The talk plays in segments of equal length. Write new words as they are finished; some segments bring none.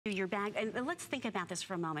your bag, and let's think about this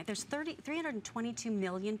for a moment. There's 322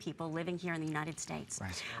 million people living here in the United States.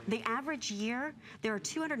 Right. The average year, there are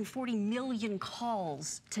 240 million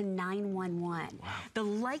calls to 911. Wow. The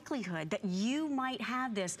likelihood that you might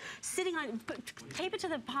have this sitting on, tape it to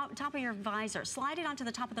the top of your visor, slide it onto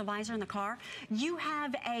the top of the visor in the car. You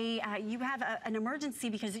have an emergency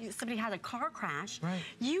because somebody had a car crash. Right.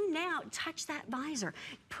 You now touch that visor.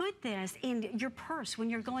 Put this in your purse when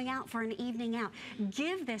you're going out for an evening out.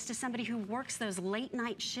 Give this to somebody who works those late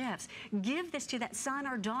night shifts. Give this to that son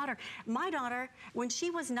or daughter. My daughter, when she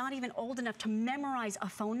was not even old enough to memorize a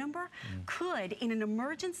phone number, could, in an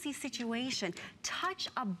emergency situation, touch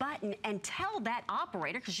a button and tell that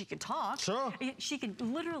operator, because she could talk, sure, she could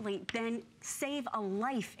literally then save a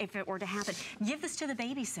life if it were to happen. Give this to the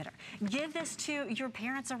babysitter. Give this to your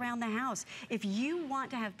parents around the house. If you want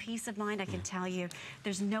to have peace of mind, I can tell you,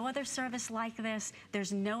 there's no other service like this.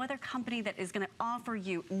 There's no other company that is going to offer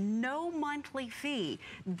you no monthly fee.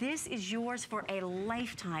 This is yours for a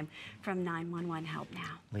lifetime from 911 Help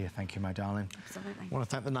Now. Leah, thank you, my darling. Absolutely. I want to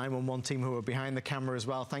thank the 911 team who are behind the camera as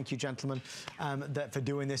well. Thank you, gentlemen, for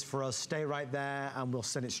doing this for us. Stay right there and we'll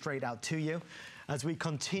send it straight out to you. As we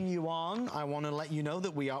continue on, I want to let you know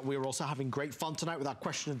that we're also having great fun tonight with our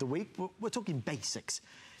question of the week. We're talking basics.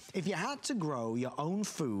 If you had to grow your own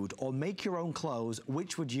food or make your own clothes,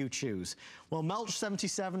 which would you choose? Well,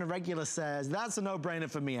 Melch77, a regular, says, that's a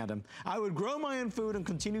no-brainer for me, Adam. I would grow my own food and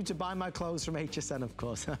continue to buy my clothes from HSN, of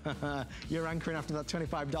course. You're anchoring after that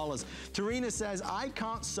 $25. Tarina says, I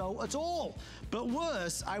can't sew at all. But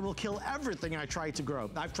worse, I will kill everything I try to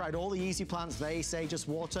grow. I've tried all the easy plants. They say just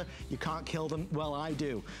water. You can't kill them. Well, I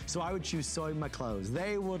do. So I would choose sewing my clothes.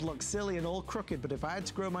 They would look silly and all crooked, but if I had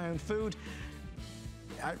to grow my own food,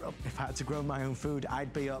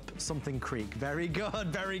 I'd be up something creek. Very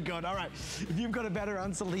good, very good. All right, if you've got a better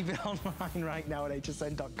answer, leave it online right now at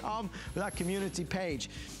hsn.com with our community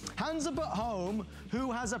page. Hands up at home,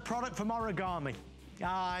 who has a product from origami?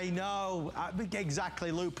 I know,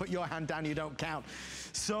 exactly, Lou, put your hand down, you don't count.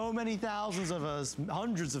 So many thousands of us,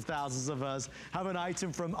 hundreds of thousands of us, have an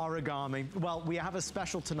item from origami. Well, we have a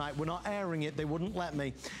special tonight. We're not airing it, they wouldn't let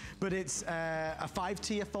me. But it's a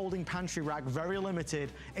 5-tier folding pantry rack, very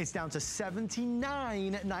limited. It's down to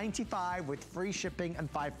 $79.95 with free shipping and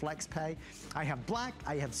 5 flex pay. I have black,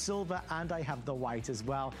 I have silver, and I have the white as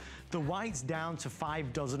well. The white's down to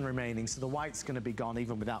 5 dozen remaining, so the white's gonna be gone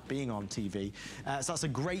even without being on TV. So that's a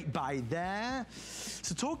great buy there.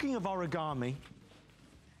 So talking of origami,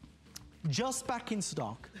 just back in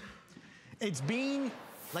stock. It's been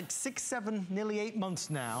like 6, 7, nearly 8 months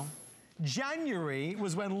now. January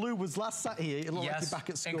was when Lou was last sat here. It looked like you're back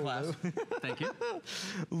at school, Lou. Thank you.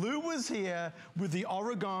 Lou was here with the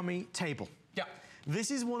origami table. Yeah.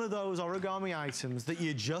 This is one of those origami items that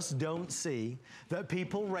you just don't see, that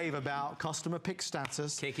people rave about, customer pick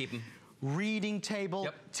status. Can't keep them. Reading table,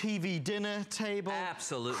 TV dinner table,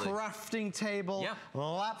 absolutely, crafting table,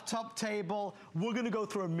 laptop table. We're gonna go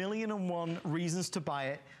through 1,000,001 reasons to buy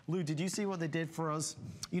it. Lou, did you see what they did for us?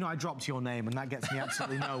 You know, I dropped your name and that gets me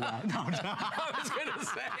absolutely nowhere. No, I was gonna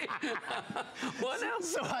say. What now?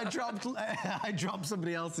 So I dropped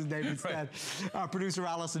somebody else's name instead. Right. Our producer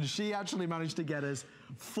Allison, she actually managed to get us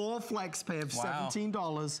 4 flex pay of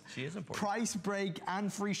 $17. She is important. Price break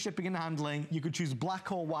and free shipping and handling. You could choose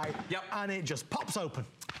black or white. Yep. And it just pops open.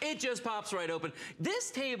 It just pops right open.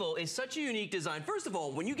 This table is such a unique design. First of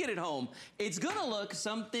all, when you get it home, it's gonna look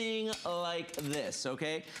something like this,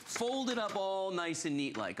 okay? Folded up all nice and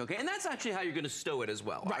neat like, okay? And that's actually how you're gonna stow it as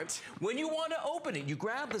well, right? When you wanna open it, you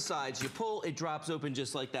grab the sides, you pull, it drops open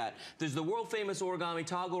just like that. There's the world famous origami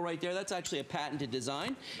toggle right there. That's actually a patented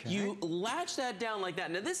design. Okay. You latch that down like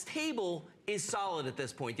that. Now this table is solid at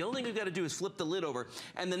this point. The only thing you've got to do is flip the lid over.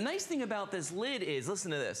 And the nice thing about this lid is, listen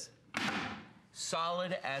to this.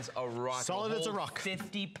 Solid as a rock. Solid as a rock.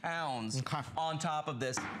 50 pounds on top of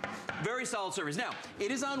this. Very solid surface. Now, it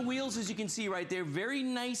is on wheels, as you can see right there. Very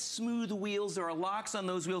nice, smooth wheels. There are locks on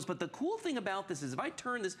those wheels. But the cool thing about this is if I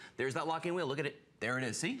turn this, there's that locking wheel. Look at it. There it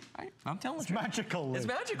is. See? I'm telling you. It's magical. It's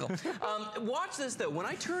magical. Watch this, though. When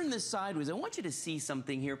I turn this sideways, I want you to see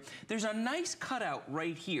something here. There's a nice cutout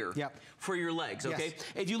right here for your legs, okay? Yes.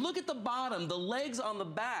 If you look at the bottom, the legs on the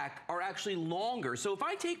back are actually longer. So if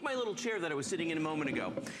I take my little chair that I was sitting in a moment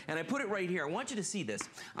ago, and I put it right here, I want you to see this.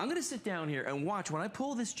 I'm going to sit down here and watch. When I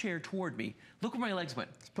pull this chair toward me, look where my legs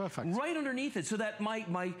went. It's perfect. Right underneath it, so that my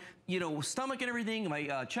stomach and everything,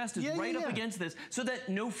 my chest is right up against this, so that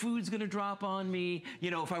no food's going to drop on me. me.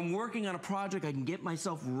 You know, if I'm working on a project, I can get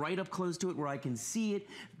myself right up close to it where I can see it.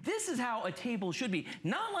 This is how a table should be.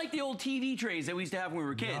 Not like the old TV trays that we used to have when we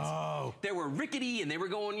were kids. No. They were rickety and they were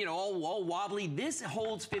going, you know, all wobbly. This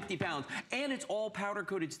holds 50 pounds and it's all powder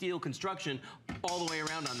coated steel construction all the way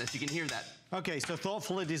around on this. You can hear that. Okay, so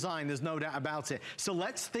thoughtfully designed, there's no doubt about it. So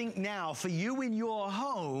let's think now, for you in your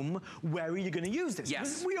home, where are you going to use this?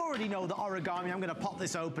 Yes. We already know that origami, I'm going to pop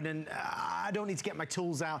this open and I don't need to get my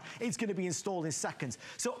tools out. It's going to be installed in seconds.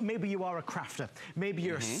 So maybe you are a crafter. Maybe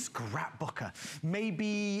you're a scrapbooker.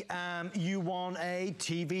 Maybe you want a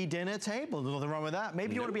TV dinner table. There's nothing wrong with that.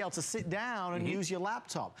 Maybe you want to be able to sit down and use your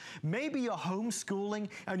laptop. Maybe you're homeschooling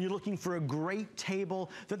and you're looking for a great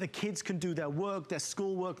table that the kids can do their work, their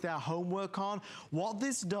schoolwork, their homework on. What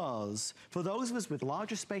this does, for those of us with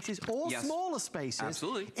larger spaces or smaller spaces,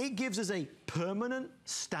 it gives us a permanent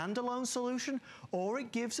standalone solution, or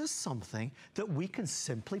it gives us something that we can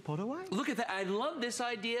simply put away. Look at that. I love this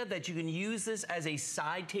idea that you can use this as a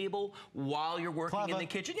side table while you're working in the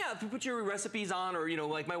kitchen. Yeah, if you put your recipes on, or, you know,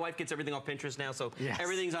 like my wife gets everything off Pinterest now, so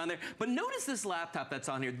everything's on there. But notice this laptop that's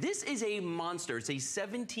on here. This is a monster. It's a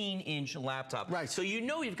 17-inch laptop. Right. So you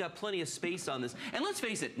know you've got plenty of space on this. And let's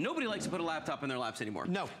face it, nobody likes to put a laptop in their laps anymore.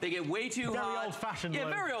 No. They get way too hot. Very old-fashioned. Yeah,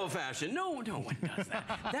 very old-fashioned. No one does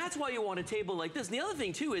that. That's why you want a table like this. And the other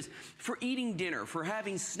thing, too, is for eating dinner, for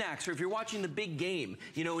having snacks, or if you're watching the big game,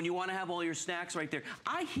 you know, and you want to have all your snacks right there.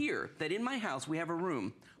 I hear that in my house we have a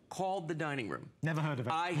room called the dining room. Never heard of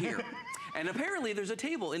it. I hear. And apparently there's a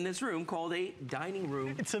table in this room called a dining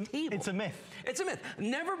room table. It's a myth. It's a myth.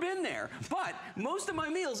 Never been there. But most of my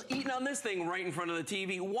meals eaten on this thing right in front of the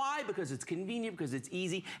TV. Why? Because it's convenient, because it's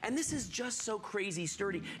easy. And this is just so crazy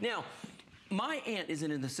sturdy. Now, my aunt is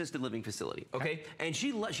in an assisted living facility, okay? And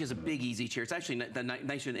she has a big easy chair. It's actually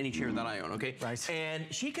nicer than any chair that I own, okay? Right. And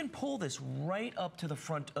she can pull this right up to the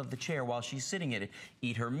front of the chair while she's sitting in it,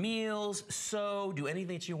 eat her meals, sew, do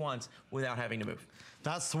anything she wants without having to move.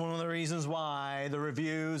 That's one of the reasons why the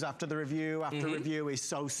reviews after the review after review is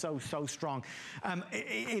so strong.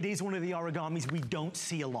 It is one of the origamis we don't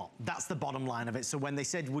see a lot. That's the bottom line of it. So when they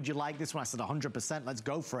said, would you like this one? I said, 100%, let's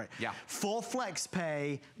go for it. Yeah. For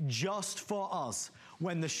FlexPay, just for us.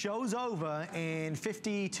 When the show's over in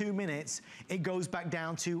 52 minutes, it goes back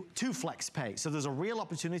down to FlexPay. So there's a real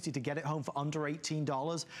opportunity to get it home for under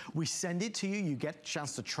 $18. We send it to you. You get a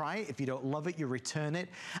chance to try it. If you don't love it, you return it.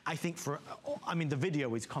 I think the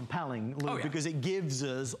video is compelling, Lou, because it gives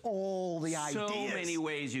us all the ideas. So many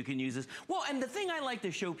ways you can use this. Well, and the thing I like to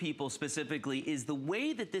show people specifically is the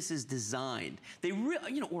way that this is designed. They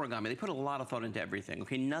really, you know, origami, they put a lot of thought into everything,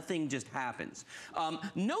 okay? Nothing just happens.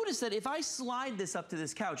 Notice that if I slide this up to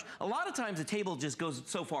this couch, a lot of times the table just goes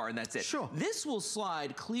so far and that's it. Sure. This will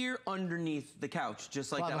slide clear underneath the couch,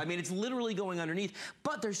 just like that. I mean, it's literally going underneath,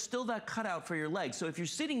 but there's still that cutout for your legs. So if you're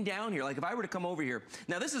sitting down here, like if I were to come over here,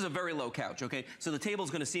 now this is a very low couch, okay? So the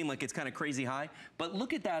table's gonna seem like it's kind of crazy high, but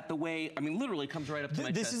look at that, the way, I mean, literally comes right up to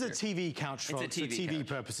my chest. This is a TV couch, folks. It's a TV for TV couch.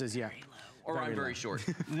 purposes, yeah. Very low. Or I'm very short.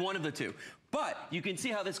 One of the two. But you can see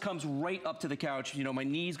how this comes right up to the couch. You know, my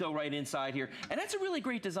knees go right inside here. And that's a really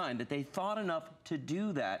great design that they thought enough to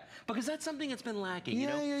do that, because that's something that's been lacking, you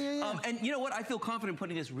know? Yeah. And you know what? I feel confident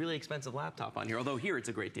putting this really expensive laptop on here, although here it's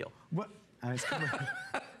a great deal. What?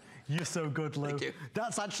 You're so good, Lou. Thank you.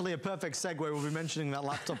 That's actually a perfect segue. We'll be mentioning that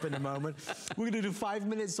laptop in a moment. We're going to do 5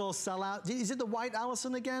 minutes or sell out. Is it the white,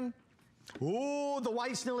 Allison, again? Oh, the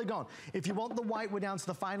white's nearly gone. If you want the white, we're down to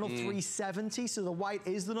the final 370. So the white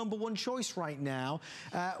is the #1 choice right now.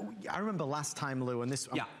 I remember last time, Lou, and this,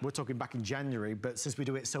 we're talking back in January, but since we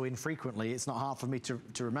do it so infrequently, it's not hard for me to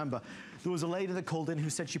remember. There was a lady that called in who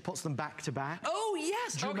said she puts them back to back. Oh,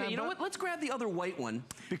 yes. Okay, you know what? Let's grab the other white one.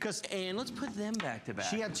 And let's put them back to back.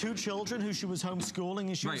 She had 2 children who she was homeschooling,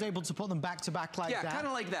 and she was able to put them back to back like that. Yeah, kind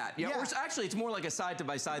of like that. Yeah. Or actually, it's more like a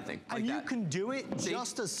side-by-side thing. And you can do it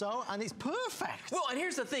just as so, and it's perfect. Well, and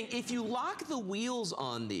here's the thing. If you lock the wheels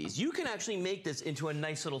on these, you can actually make this into a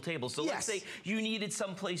nice little table. So let's say you needed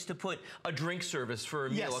some place to put a drink service for a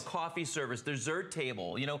meal, a coffee service, dessert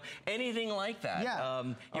table, you know, anything like that.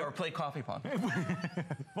 Yeah. Or play coffee pong.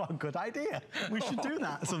 What a good idea. We should do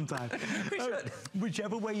that sometime. We should.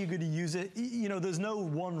 Whichever way you're going to use it, you know, there's no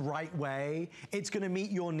one right way. It's going to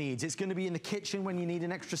meet your needs. It's going to be in the kitchen when you need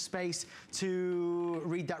an extra space to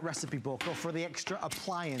read that recipe book, or for the extra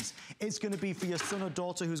appliance. It's going to be for your son or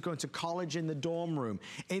daughter who's going to college in the dorm room.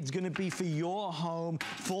 It's going to be for your home,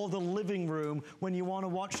 for the living room, when you want to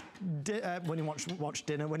watch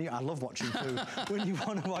dinner. I love watching food. When you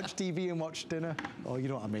want to watch TV and watch dinner. Oh, you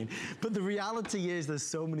know what I mean. But the reality is there's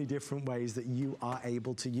so many different ways that you are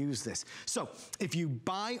able to use this. So if you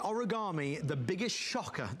buy Origami, the biggest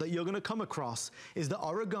shocker that you're going to come across is that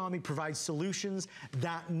Origami provides solutions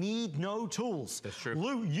that need no tools. That's true.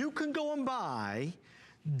 Lou, you can go and buy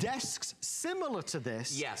desks similar to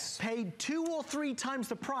this, yes, paid 2 or 3 times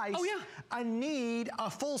the price, oh, yeah, and need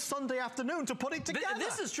a full Sunday afternoon to put it together.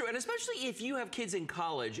 This is true, and especially if you have kids in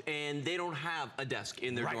college and they don't have a desk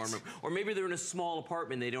in their dorm room, or maybe they're in a small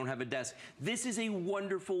apartment and they don't have a desk. This is a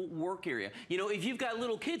wonderful work area. You know, if you've got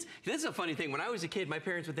little kids, this is a funny thing. When I was a kid, my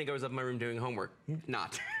parents would think I was up in my room doing homework.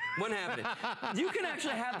 Not. Wasn't happening. You can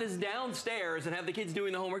actually have this downstairs and have the kids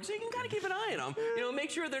doing the homework, so you can kind of keep an eye on them. You know, make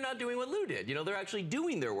sure they're not doing what Lou did. You know, they're actually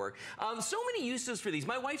doing their work. So many uses for these.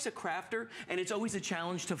 My wife's a crafter, and it's always a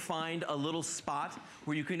challenge to find a little spot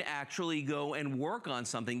where you can actually go and work on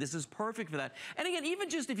something. This is perfect for that. And again, even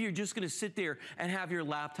just if you're just going to sit there and have your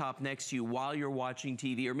laptop next to you while you're watching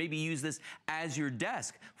TV, or maybe use this as your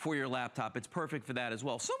desk for your laptop, it's perfect for that as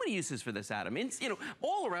well. So many uses for this, Adam. It's, you know,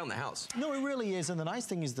 all around the house. No, it really is. And the nice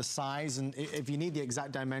thing is the size, and if you need the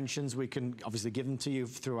exact dimensions, we can obviously give them to you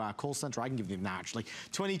through our call center. I can give them now, actually.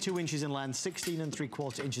 22 inches in length, 16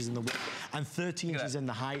 3/4 inches in the width, and 30 inches in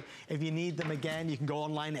the height. If you need them again, you can go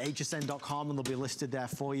online at hsn.com and they'll be listed there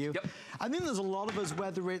for you. Yep. I think there's a lot of us,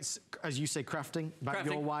 whether it's, as you say, crafting, about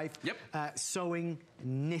your wife, sewing,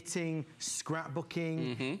 knitting,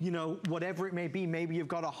 scrapbooking, you know, whatever it may be. Maybe you've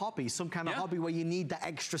got a hobby, some kind of hobby where you need that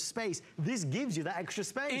extra space. This gives you that extra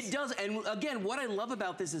space. It does, and again, what I love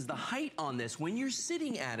about this is the height on this. When you're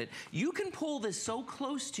sitting at it, you can pull this so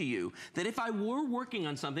close to you that if I were working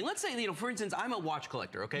on something, let's say, you know, for instance, I'm a watch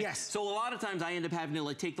collector, okay? Yes. So a lot of times I end up having to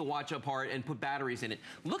like take the watch apart and put batteries in it.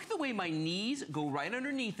 Look at the way my knees go right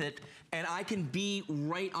underneath it, and I can be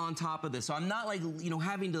right on top of this. So I'm not like, you know,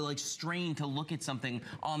 having to like strain to look at something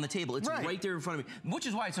on the table. It's right there in front of me, which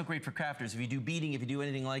is why it's so great for crafters. If you do beading, if you do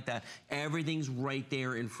anything like that, everything's right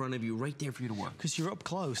there in front of you, right there for you to work. Because you're up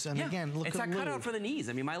close, and again, look at Lou. It's that cutout for the knees.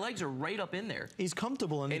 I mean, my legs are right up in there. He's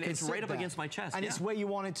comfortable, and it's right up against my chest. And it's where you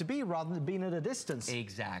want it to be, rather than being at a distance.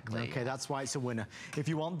 Exactly. Okay, that's why it's a winner. If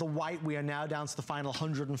you want the white, we are now down to the final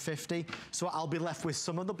 150. So I'll be left with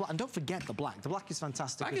some of the black. And don't forget the black. The black is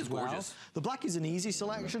fantastic as well. Gorgeous. The black is an easy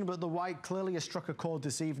selection, but the white clearly has struck a chord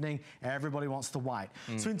this evening. Everybody wants the white.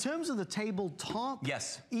 So in terms of the tabletop,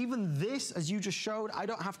 even this, as you just showed, I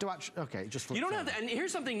don't have to actually, okay, just flip. You don't have to, and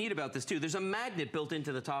here's something neat about this too. There's a magnet built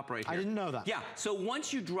into the top right here. I didn't know that. Yeah, so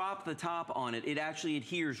once you drop the top on it, it actually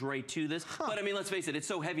adheres right to this. But I mean, let's face it, it's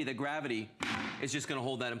so heavy that gravity is just gonna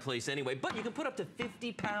hold that in place anyway. But you can put up to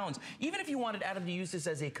 50 pounds. Even if you wanted Adam to use this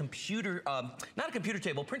as a computer, not a computer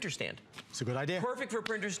table, printer stand. It's a good idea. Perfect for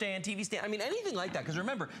printer stand, TV stand, I mean, anything like that. Because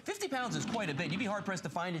remember, 50 pounds is quite a bit. You'd be hard pressed to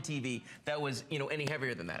find a TV that was, you know, any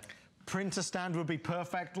heavier than that. Printer stand would be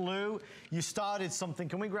perfect, Lou. You started something.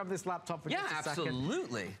 Can we grab this laptop for just a second? Yeah,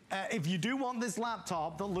 absolutely. If you do want this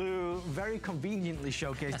laptop that Lou very conveniently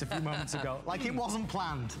showcased a few moments ago, like it wasn't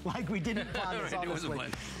planned, like we didn't plan this, honestly.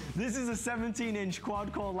 This is a 17-inch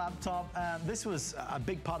quad-core laptop. This was a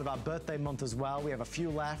big part of our birthday month as well. We have a few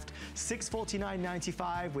left.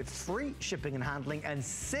 $649.95 with free shipping and handling and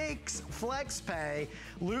 6 flex pay.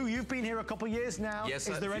 Lou, you've been here a couple years now. Yes,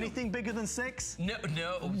 is there anything bigger than 6? No.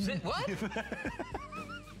 What?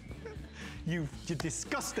 You're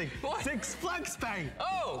disgusting. What? 6 flex pay.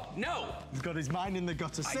 Oh, no. He's got his mind in the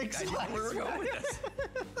gutter. 6 flex pay. Where we're going with this.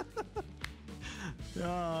 Oh,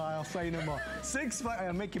 I'll say no more. 6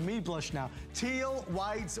 flex, making me blush now. Teal,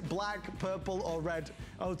 white, black, purple, or red.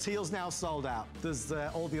 Oh, teal's now sold out. There's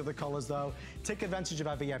all the other colors though. Take advantage of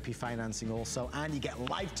our VIP financing also, and you get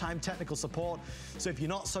lifetime technical support. So if you're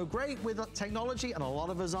not so great with technology, and a lot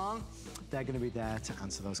of us aren't, they're going to be there to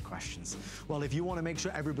answer those questions. Well, if you want to make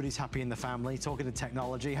sure everybody's happy in the family, talking to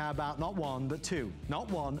technology, how about not 1, but 2? Not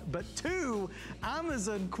 1, but 2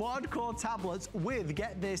 Amazon quad-core tablets with,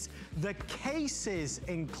 get this, the cases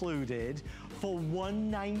included for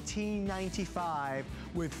 $119.95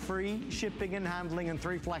 with free shipping and handling and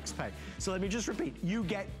 3 flex pay. So let me just repeat, you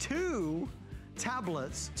get 2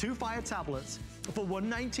 tablets, 2 Fire tablets for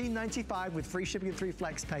 $119.95 with free shipping and 3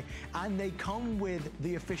 flex pay, and they come with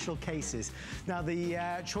the official cases. Now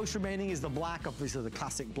the choice remaining is the black, obviously the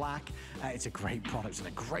classic black. It's a great product and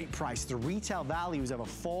a great price. The retail value is over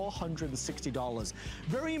 $460.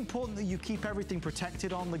 Very important that you keep everything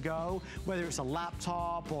protected on the go, whether it's a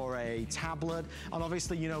laptop or a tablet. And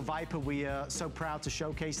obviously, you know, Viper, we are so proud to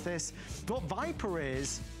showcase this. What Viper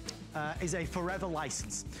is is a forever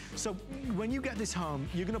license. So when you get this home,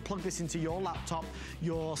 you're going to plug this into your laptop,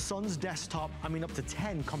 your son's desktop, I mean up to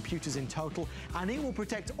 10 computers in total, and it will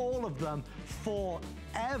protect all of them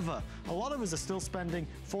forever. A lot of us are still spending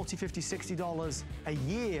 $40, $50, $60 a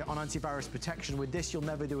year on antivirus protection. With this, you'll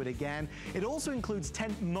never do it again. It also includes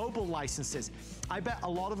 10 mobile licenses. I bet a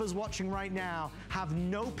lot of us watching right now have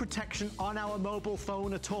no protection on our mobile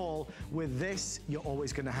phone at all. With this, you're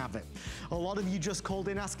always going to have it. A lot of you just called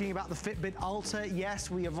in asking about the Fitbit Ultra.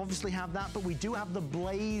 Yes, we obviously have that, but we do have the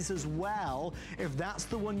Blaze as well. If that's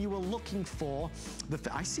the one you were looking for,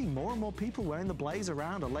 I see more and more people wearing the Blaze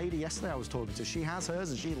around. A lady yesterday I was talking to, she has hers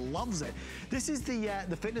and she loves it. This is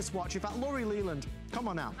the fitness watch. In fact, Lori Leland, come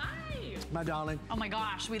on now. Hi. My darling. Oh my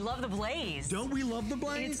gosh, we love the Blaze. Don't we love the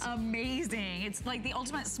Blaze? It's amazing. It's like the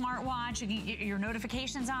ultimate smartwatch. You can get your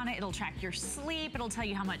notifications on it. It'll track your sleep. It'll tell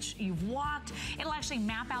you how much you've walked. It'll actually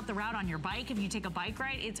map out the route on your bike if you take a bike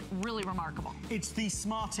ride. It's really remarkable. It's the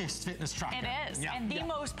smartest fitness tracker. It is, and the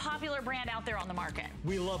most popular brand out there on the market.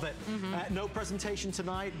 We love it. No presentation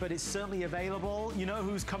tonight, but it's certainly available. You know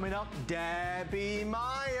who's coming up? Debbie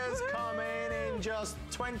Meyer's coming in just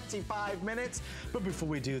 25 minutes. But before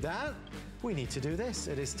we do that, we need to do this.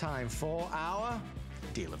 It is time for our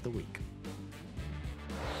Deal of the Week.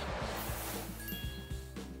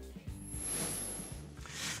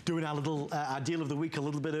 Doing our little our Deal of the Week a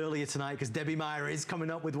little bit earlier tonight because Debbie Meyer is coming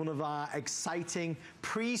up with one of our exciting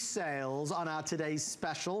pre-sales on our today's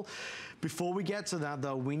special. Before we get to that,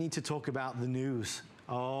 though, we need to talk about the news.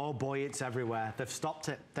 Oh boy, it's everywhere. They've stopped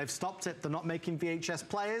it. They've stopped it. They're not making VHS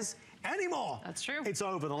players anymore. That's true. It's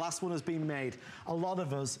over. The last one has been made. A lot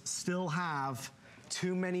of us still have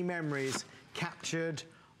too many memories captured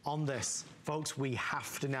on this. Folks, we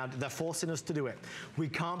have to now, they're forcing us to do it. We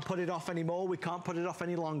can't put it off anymore. We can't put it off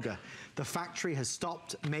any longer. The factory has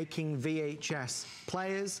stopped making VHS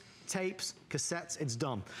players, tapes, cassettes. It's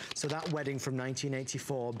done. So that wedding from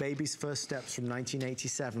 1984, baby's first steps from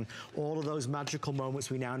 1987, all of those magical moments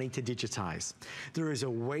we now need to digitize. There is a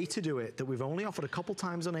way to do it that we've only offered a couple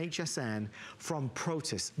times on HSN from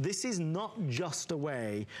Protis. This is not just a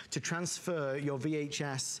way to transfer your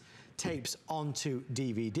VHS tapes onto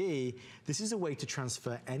DVD. This is a way to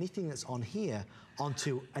transfer anything that's on here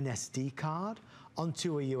onto an SD card,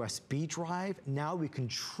 onto a USB drive. Now we can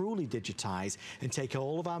truly digitize and take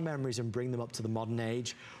all of our memories and bring them up to the modern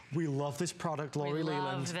age. We love this product, Lori Leland.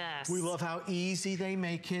 We love this. We love how easy they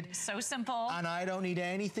make it. So simple. And I don't need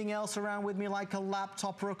anything else around with me like a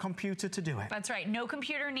laptop or a computer to do it. That's right. No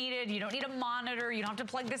computer needed. You don't need a monitor. You don't have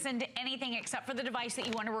to plug this into anything except for the device that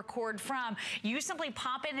you want to record from. You simply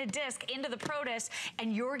pop in a disc into the Protis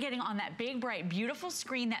and you're getting on that big, bright, beautiful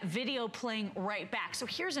screen, that video playing right back. So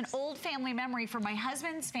here's an old family memory for my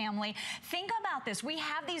husband's family. Think about this. We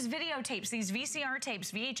have these videotapes, these VCR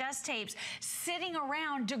tapes, VHS tapes sitting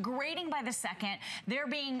around degrading by the second. They're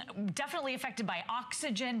being definitely affected by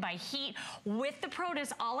oxygen, by heat. With the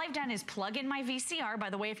Protis, all I've done is plug in my VCR. By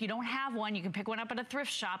the way, if you don't have one, you can pick one up at a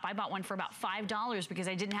thrift shop. I bought one for about $5 because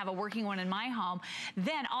I didn't have a working one in my home.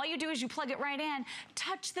 Then all you do is you plug it right in,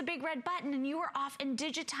 touch the big red button, and you are off and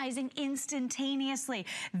digitizing instantaneously.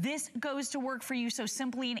 This goes to work for you so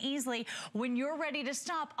simply and easily. When you're ready to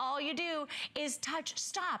stop, all you do is touch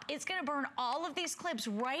stop. It's gonna burn all of these clips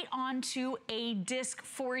right onto a disc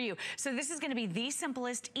for you. So this is gonna be the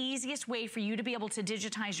simplest, easiest way for you to be able to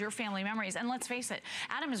digitize your family memories. And let's face it,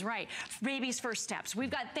 Adam is right. Baby's first steps. We've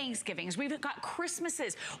got Thanksgivings. We've got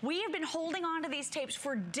Christmases. We have been holding on to these tapes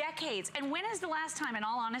for decades. And when is the last time, in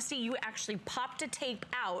all honesty, you actually popped a tape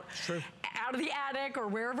out of the attic or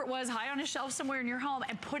wherever it was, high on a shelf somewhere in your home,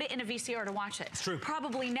 and put it in a VCR to watch it? It's true.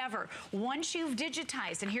 Probably never. Once you've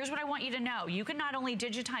digitized, and here's what I want you to know, you can not only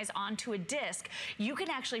digitize onto a disc, you can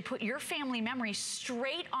actually put your family memory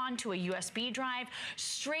straight onto a USB drive,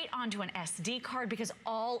 straight onto an SD card, because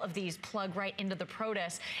all of these plug right into the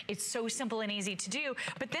Protis. It's so simple and easy to do.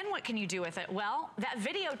 But then what can you do with it? Well, that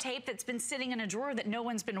videotape that's been sitting in a drawer that no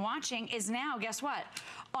one's been watching is now, guess what?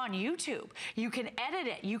 On YouTube. You can edit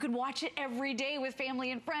it. You can watch it every day with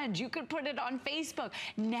family and friends. You could put it on Facebook.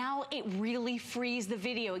 Now it really frees the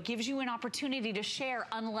video. It gives you an opportunity to share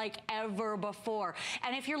unlike ever before.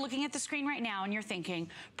 And if you're looking at the screen right now and you're thinking,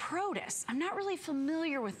 Protis, I'm not really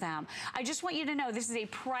familiar with them. I just want you to know this is a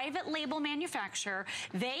private label manufacturer.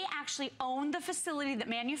 They actually own the facility that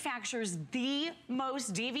manufactures the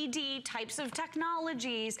most DVD types of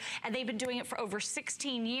technologies, and they've been doing it for over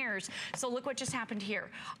 16 years. So look what just happened here.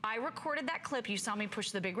 I recorded that clip. You saw me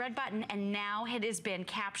push the big red button, and now it has been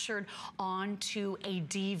captured onto a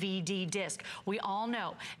DVD disc. We all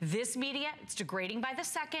know this media, it's degrading by the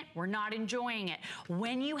second. We're not enjoying it.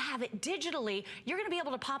 When you have it digitally, you're gonna be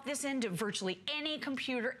able to pop this into virtually any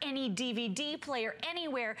computer, any DVD player,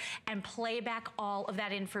 anywhere, and play back all of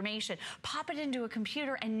that information. Pop it into a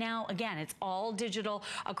computer, and now, again, it's all digital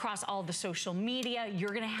across all the social media.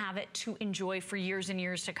 You're gonna have it to enjoy for years and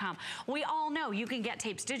years to come. We all know you can get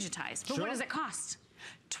tapes digitized, but what does it cost?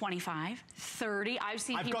 $25, $30.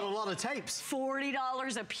 I've got a lot of tapes.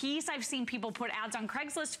 $40 a piece. I've seen people put ads on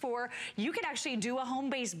Craigslist for. You could actually do a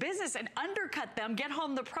home-based business and undercut them, get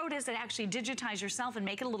home the produce, and actually digitize yourself and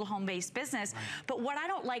make it a little home-based business. Right. But what I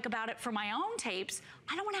don't like about it for my own tapes,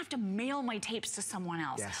 I don't want to have to mail my tapes to someone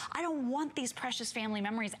else. Yes. I don't want these precious family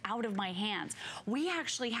memories out of my hands. We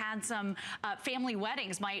actually had some family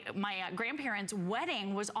weddings. My grandparents'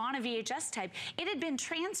 wedding was on a VHS tape. It had been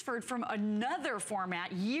transferred from another format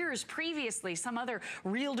years previously, some other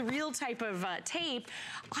reel-to-reel type of tape.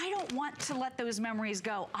 I don't want to let those memories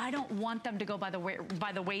go. I don't want them to go by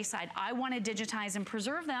the wayside. I want to digitize and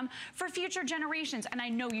preserve them for future generations, and I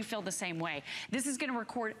know you feel the same way. This is going to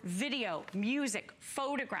record video, music,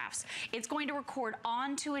 photographs. It's going to record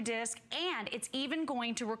onto a disc, and it's even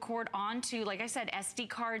going to record onto, like I said, SD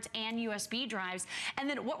cards and USB drives. And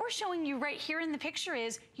then what we're showing you right here in the picture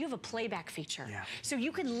is you have a playback feature. Yeah. So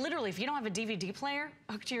you can literally, if you don't have a DVD player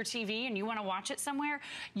hooked to your TV and you want to watch it somewhere,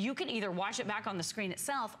 you can either watch it back on the screen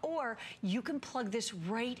itself, or you can plug this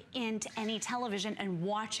right into any television and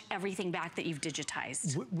watch everything back that you've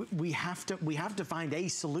digitized. We have to find a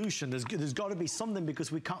solution. There's got to be something,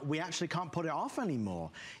 because we actually can't put it off anymore.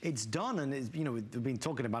 It's done, and it's, you know, we've been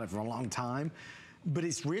talking about it for a long time, but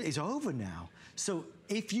it's over now. So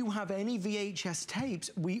if you have any VHS tapes,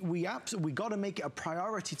 we got to make it a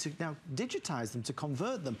priority to now digitize them, to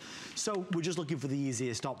convert them. So we're just looking for the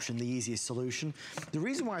easiest option, the easiest solution. The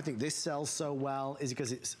reason why I think this sells so well is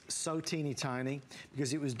because it's so teeny tiny,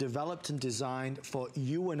 because it was developed and designed for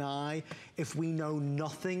you and I. If we know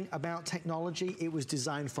nothing about technology, it was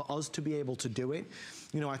designed for us to be able to do it.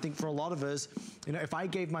 You know, I think for a lot of us, you know, if I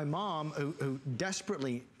gave my mom, who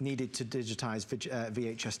desperately needed to digitize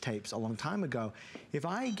VHS tapes a long time ago, if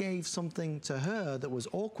I gave something to her that was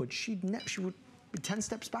awkward, she would be 10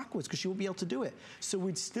 steps backwards, because she wouldn't be able to do it. So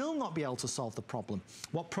we'd still not be able to solve the problem.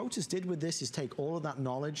 What Protus did with this is take all of that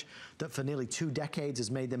knowledge that for nearly 2 decades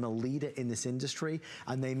has made them a leader in this industry,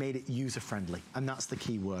 and they made it user-friendly. And that's the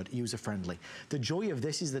key word, user-friendly. The joy of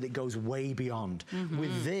this is that it goes way beyond.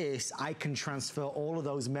 With this, I can transfer all of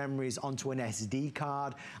those memories onto an SD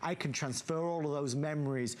card. I can transfer all of those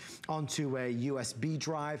memories onto a USB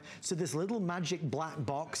drive. So this little magic black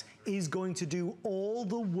box is going to do all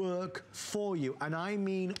the work for you. And I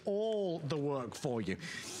mean all the work for you.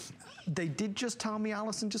 They did just tell me,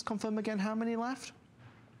 Alison, just confirm again how many left?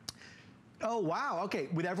 Oh, wow. Okay,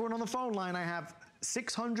 with everyone on the phone line, I have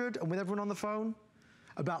 600, and with everyone on the phone,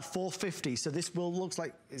 about 450. So this looks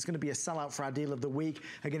like it's going to be a sellout for our deal of the week.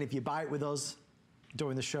 Again, if you buy it with us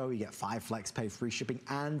during the show, you get 5 flex pay, free shipping,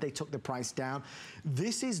 and they took the price down.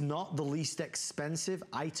 This is not the least expensive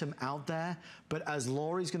item out there, but as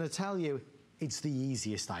Laurie's going to tell you, it's the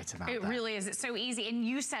easiest item out there. It really is. It's so easy. And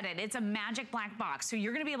you said it. It's a magic black box. So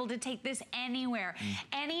you're going to be able to take this anywhere.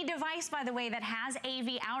 Any device, by the way, that has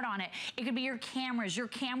AV out on it. It could be your cameras, your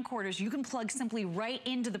camcorders. You can plug simply right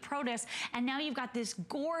into the Protus. And now you've got this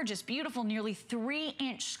gorgeous, beautiful, nearly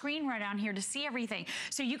 3-inch screen right down here to see everything.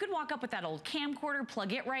 So you could walk up with that old camcorder,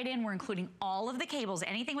 plug it right in. We're including all of the cables,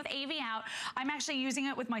 anything with AV out. I'm actually using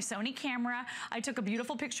it with my Sony camera. I took a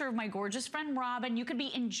beautiful picture of my gorgeous friend Robin. You could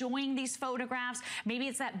be enjoying these photographs. Maybe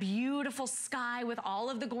it's that beautiful sky with all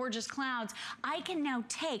of the gorgeous clouds. I can now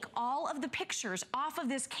take all of the pictures off of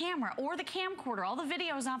this camera or the camcorder, all the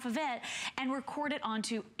videos off of it, and record it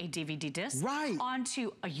onto a DVD disc,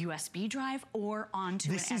 onto a USB drive, or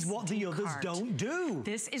onto an SD card. This is what the others don't do.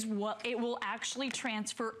 This is what it will actually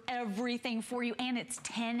transfer everything for you, and it's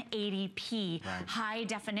 1080p high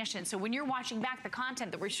definition. So when you're watching back the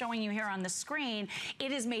content that we're showing you here on the screen,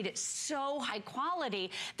 it has made it so high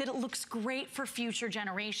quality that it looks great for future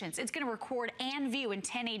generations. It's going to record and view in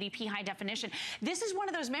 1080p high definition. This is one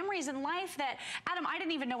of those memories in life that, Adam, I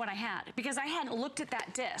didn't even know what I had because I hadn't looked at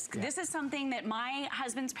that disc. This is something that my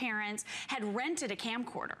husband's parents had rented a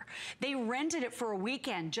camcorder. They rented it for a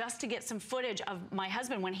weekend just to get some footage of my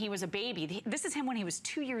husband when he was a baby. This is him when he was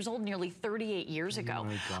 2 years old, nearly 38 years ago.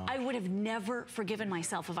 I would have never forgiven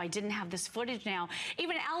myself if I didn't have this footage now.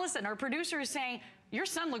 Even Allison, our producer, is saying, your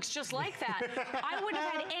son looks just like that. I wouldn't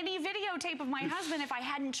have had any videotape of my husband if I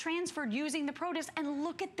hadn't transferred using the ProDisc. And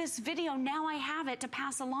look at this video. Now I have it to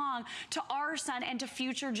pass along to our son and to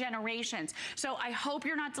future generations. So I hope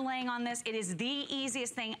you're not delaying on this. It is the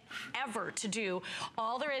easiest thing ever to do.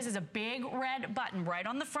 All there is a big red button right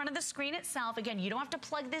on the front of the screen itself. Again, you don't have to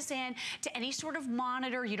plug this in to any sort of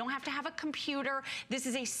monitor. You don't have to have a computer. This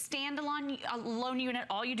is a standalone unit.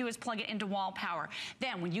 All you do is plug it into wall power.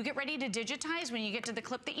 Then when you get ready to digitize, when you get to the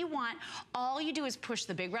clip that you want, all you do is push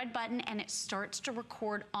the big red button and it starts to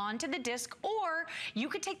record onto the disc. Or you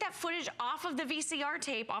could take that footage off of the VCR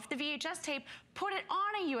tape, off the VHS tape, put it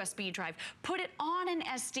on a USB drive, put it on an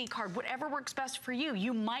SD card, whatever works best for you.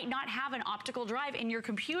 You might not have an optical drive in your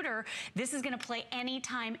computer. This is gonna play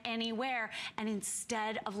anytime, anywhere. And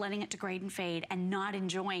instead of letting it degrade and fade and not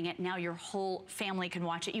enjoying it, now your whole family can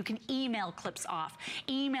watch it. You can email clips off,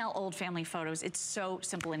 email old family photos. It's so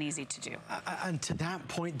simple and easy to do. And to that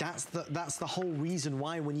point, that's the whole reason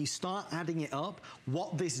why when you start adding it up,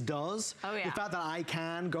 what this does, the fact that I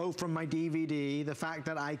can go from my DVD, the fact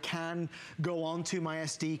that I can go onto my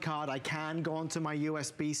SD card, I can go onto my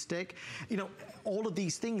USB stick, you know, all of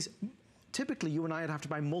these things. Typically, you and I would have to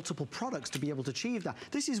buy multiple products to be able to achieve that.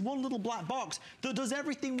 This is one little black box that does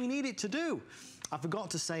everything we need it to do. I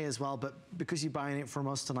forgot to say as well, but because you're buying it from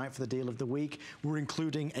us tonight for the deal of the week, we're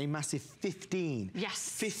including a massive 15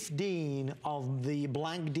 of the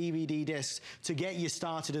blank DVD discs to get you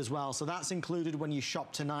started as well. So that's included when you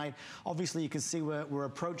shop tonight. Obviously, you can see we're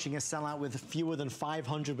approaching a sellout with fewer than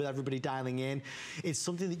 500 with everybody dialing in. It's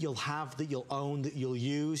something that you'll have, that you'll own, that you'll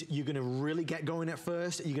use. You're gonna really get going at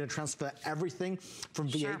first. You're gonna transfer everything from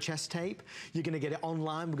VHS tape. You're gonna get it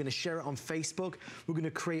online. We're gonna share it on Facebook. We're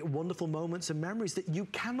gonna create wonderful moments and memories that you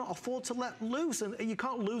cannot afford to let loose, and you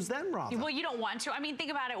can't lose them, rather. Well, you don't want to. I mean, think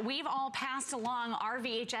about it. We've all passed along our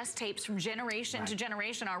VHS tapes from generation to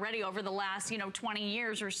generation already over the last, 20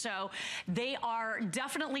 years or so. They are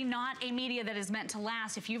definitely not a media that is meant to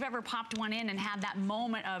last. If you've ever popped one in and had that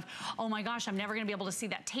moment of, oh my gosh, I'm never gonna be able to see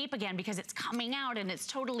that tape again because it's coming out and it's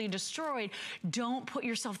totally destroyed, don't put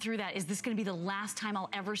yourself through that. Is this gonna be the last time I'll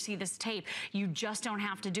ever see this tape? You just don't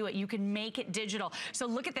have to do it. You can make it digital. So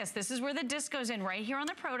look at this. This is where the disc goes in right here on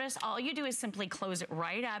the ProDisc. All you do is simply close it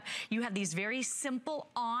right up. You have these very simple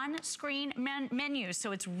on-screen menus.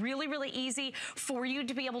 So it's really, really easy for you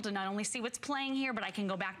to be able to not only see what's playing here, but I can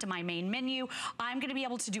go back to my main menu. I'm gonna be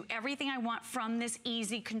able to do everything I want from this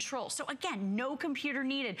easy control. So again, no computer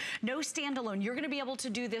needed, no standalone. You're gonna be able to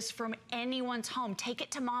do this from anyone's home. Take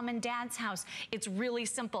it to mom and dad's house. It's really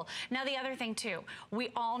simple. Now the other thing too,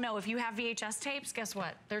 we all know if you have VHS tapes, guess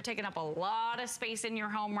what? They're taking up a lot of space in your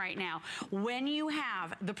home right now. When you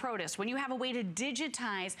have the ProDisc, when you have a way to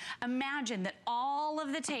digitize, imagine that all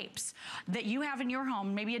of the tapes that you have in your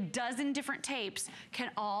home, maybe a dozen different tapes,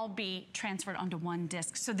 can all be transferred onto one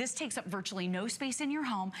disc. So this takes up virtually no space in your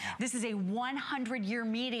home. This is a 100-year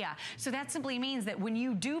media. So that simply means that when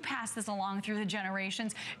you do pass this along through the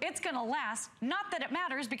generations, it's gonna last. Not that it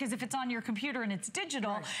matters, because if it's on your computer and it's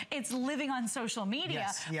digital, it's living on social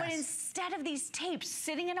media. But instead of these tapes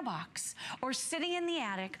sitting in a box or sitting in the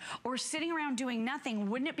attic or sitting around doing nothing,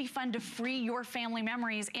 wouldn't it be fun to free your family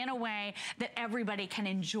memories in a way that everybody can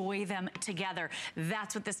enjoy them together?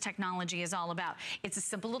 That's what this technology is all about. It's a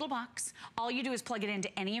simple little box. All you do is plug it into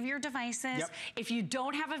any of your devices. If you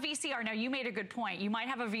don't have a VCR, now you made a good point. You might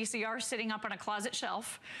have a VCR sitting up on a closet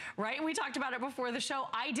shelf, right? We talked about it before the show.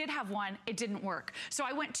 I did have one. It didn't work. So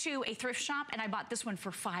I went to a thrift shop and I bought this one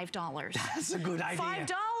for $5. That's a good idea. $5.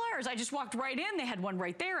 I just walked right in. They had one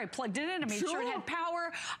right there. I plugged it in. I made sure it had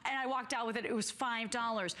power, and I walked out with it. It was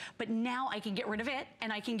 $5. But now I can get rid of it,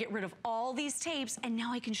 and I can get rid of all these tapes, and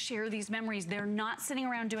now I can share these memories. They're not sitting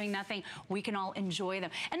around doing nothing. We can all enjoy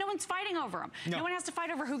them. And no one's fighting over them. No one has to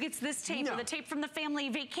fight over who gets this tape or the tape from the family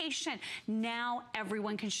vacation. Now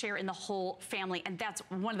everyone can share in the whole family, and that's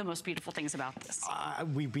one of the most beautiful things about this.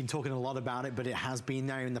 We've been talking a lot about it, but it has been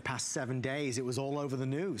there in the past 7 days. It was all over the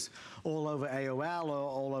news, all over AOL,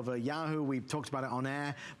 all over Yahoo. We talked about it on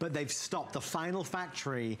air, but they've stopped. The final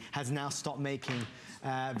factory has now stopped making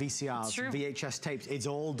VCRs, VHS tapes. It's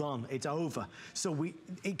all done. It's over. So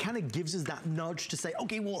it kind of gives us that nudge to say,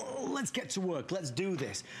 okay, well, let's get to work. Let's do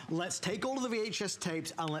this. Let's take all of the VHS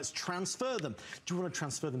tapes and let's transfer them. Do you want to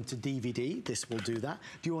transfer them to DVD? This will do that.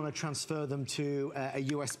 Do you want to transfer them to a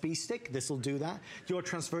USB stick? This will do that. Do you want to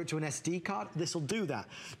transfer it to an SD card? This will do that.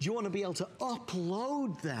 Do you want to be able to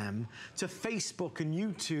upload them to Facebook and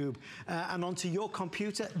YouTube YouTube and onto your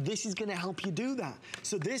computer, this is gonna help you do that.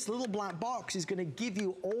 So this little black box is gonna give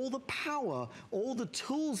you all the power, all the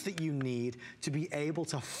tools that you need to be able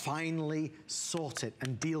to finally sort it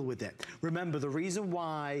and deal with it. Remember, the reason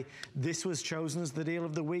why this was chosen as the deal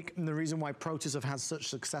of the week and the reason why Protus have had such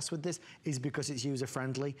success with this is because it's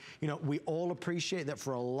user-friendly. You know, we all appreciate that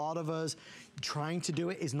for a lot of us, trying to do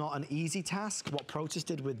it is not an easy task. What Protus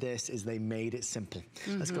did with this is they made it simple.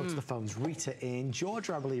 Let's go to the phones. Rita in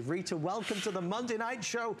Georgia, I believe. Rita, welcome to the Monday Night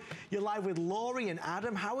Show. You're live with Laurie and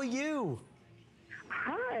Adam. How are you?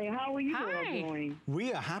 Hi, how are you all doing?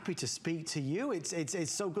 We are happy to speak to you.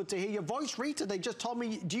 It's so good to hear your voice. Rita, they just told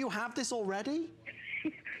me, do you have this already?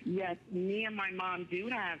 Yes, me and my mom do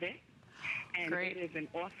have it. And It is an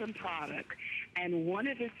awesome product. And one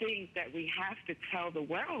of the things that we have to tell the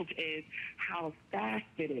world is how fast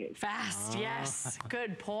it is. Fast, yes.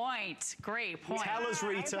 Good point. Great point. Tell us,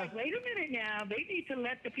 Rita. I was like, wait a minute now. They need to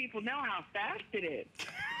let the people know how fast it is.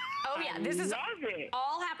 Oh yeah, this is it.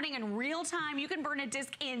 all happening in real time. You can burn a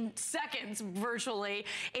disc in seconds virtually.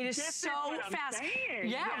 It is This so is what I'm fast. saying.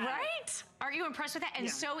 Yeah, Yes. right? Aren't you impressed with that? And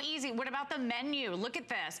so easy. What about the menu? Look at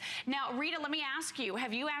this. Now, Rita, let me ask you,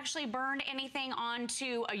 have you actually burned anything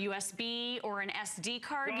onto a USB or an SD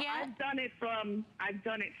card Well, yet? I've done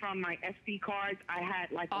it from my SD cards. I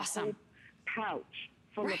had like a whole pouch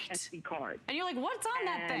full of SD cards. And you're like, what's on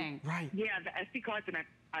that thing? Right. Yeah, the SD cards, and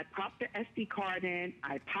I popped the SD card in.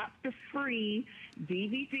 I popped the free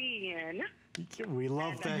DVD in. We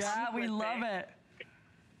love this. Yeah, we love it.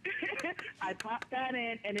 I popped that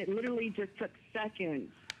in, and it literally just took seconds.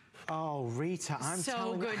 Oh, Rita, I'm So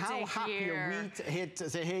telling you, good how to happy hear. are we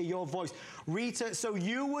to hear your voice. Rita, so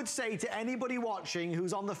you would say to anybody watching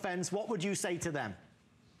who's on the fence, what would you say to them?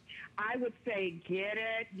 I would say get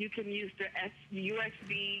it. You can use the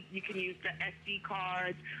USB. You can use the SD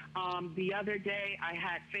cards. The other day, I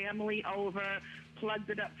had family over, plugged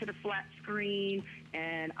it up to the flat screen,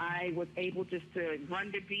 and I was able just to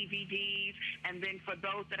run the DVDs. And then for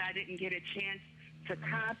those that I didn't get a chance to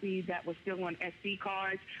copy that was still on SD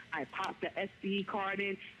cards, I popped the SD card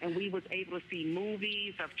in, and we was able to see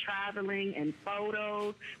movies of traveling and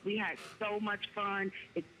photos. We had so much fun.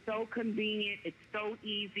 It's so convenient. It's so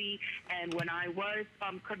easy. And when I was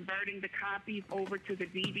converting the copies over to the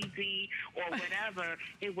DVD or whatever,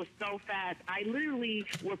 it was so fast. I literally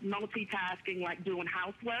was multitasking, like doing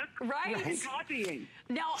housework and copying.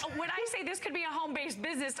 Now, when I say this could be a home-based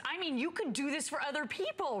business, I mean you could do this for other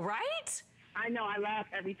people, right? I know. I laugh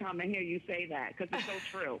every time I hear you say that because it's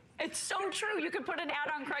so true. It's so true. You could put an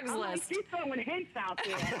ad on Craigslist. I'm like, she's throwing hints out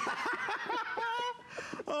there.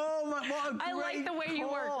 Oh, my, what a great I like the way you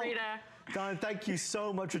work, Rita. Diane, thank you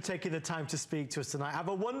so much for taking the time to speak to us tonight. Have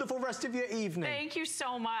a wonderful rest of your evening. Thank you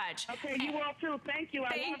so much. Okay, you all too. Thank you. I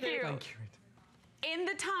love it. Thank you, Rita. In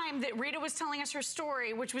the time that Rita was telling us her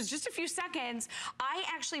story, which was just a few seconds, I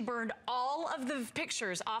actually burned all of the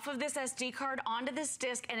pictures off of this SD card onto this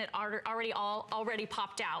disc, and it already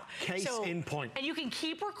popped out. Case in point. And you can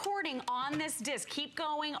keep recording on this disc, keep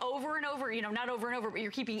going over and over, you know, not over and over, but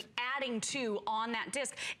you're keeping adding to on that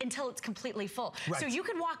disc until it's completely full. Right. So you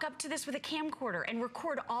could walk up to this with a camcorder and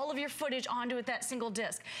record all of your footage onto that single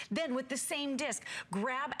disc. Then with the same disc,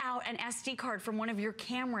 grab out an SD card from one of your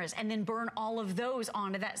cameras and then burn all of those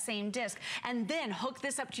onto that same disc, and then hook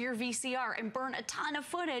this up to your VCR and burn a ton of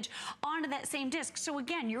footage onto that same disc. So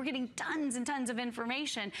again, you're getting tons and tons of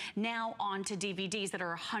information now onto DVDs that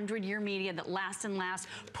are 100-year media that last and last.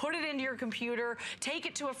 Put it into your computer, take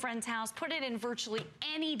it to a friend's house, put it in virtually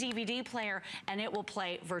any DVD player, and it will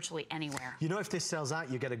play virtually anywhere. You know, if this sells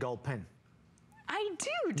out, you get a gold pin. I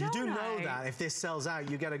do, don't I? You do know that. If this sells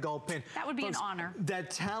out, you get a gold pin. That would be an honor. They're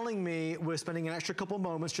telling me we're spending an extra couple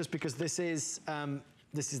moments just because this is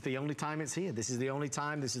the only time it's here. This is the only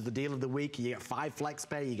time. This is the deal of the week. You get 5 flex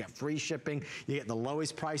pay. You get free shipping. You get the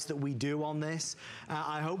lowest price that we do on this.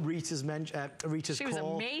 I hope Rita's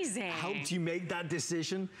call amazing. helped you make that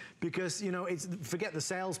decision because, you know, forget the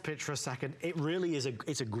sales pitch for a second. It really is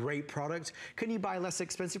it's a great product. Can you buy less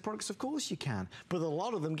expensive products? Of course you can. But a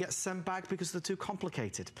lot of them get sent back because they're too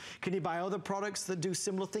complicated. Can you buy other products that do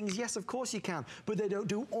similar things? Yes, of course you can. But they don't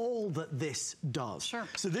do all that this does. Sure.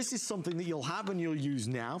 So this is something that you'll have and you'll use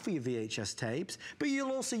now for your VHS tapes, but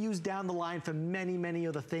you'll also use down the line for many, many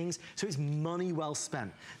other things. So it's money well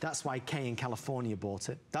spent. That's why Kay in California bought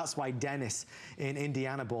it. That's why Dennis in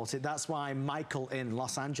Indiana bought it. That's why Michael in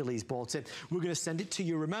Los Angeles bought it. We're going to send it to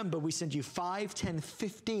you. Remember, we send you 5, 10,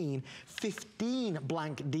 15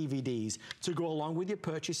 blank DVDs to go along with your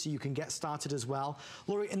purchase so you can get started as well.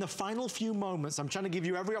 Laurie, in the final few moments, I'm trying to give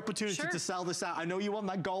you every opportunity to sell this out. I know you want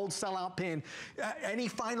that gold sellout pin. Any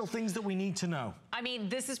final things that we need to know? I mean, mean,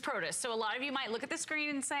 this is produce. So a lot of you might look at the screen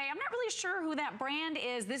and say, I'm not really sure who that brand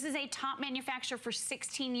is. This is a top manufacturer for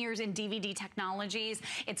 16 years in DVD technologies.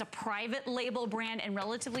 It's a private label brand and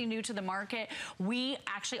relatively new to the market. We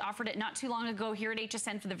actually offered it not too long ago here at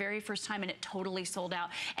HSN for the very first time, and it totally sold out.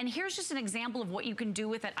 And here's just an example of what you can do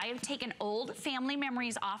with it. I have taken old family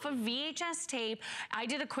memories off of VHS tape. I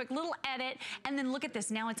did a quick little edit, and then look at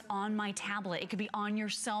this. Now it's on my tablet. It could be on your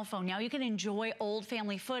cell phone. Now you can enjoy old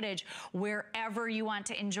family footage wherever you want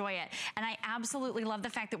to enjoy it. And I absolutely love the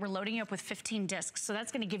fact that we're loading you up with 15 discs. So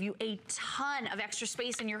that's going to give you a ton of extra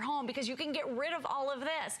space in your home because you can get rid of all of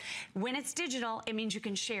this. When it's digital, it means you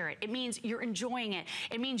can share it. It means you're enjoying it.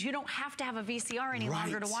 It means you don't have to have a VCR any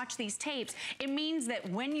longer to watch these tapes. It means that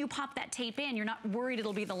when you pop that tape in, you're not worried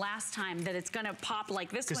it'll be the last time that it's going to pop like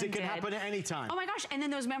this one did. Because it can happen at any time. Oh my gosh, and then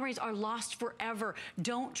those memories are lost forever.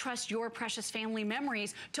 Don't trust your precious family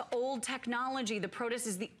memories to old technology. The Protus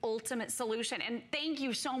is the ultimate solution. And thank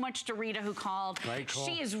you so much to Rita who called. Great call.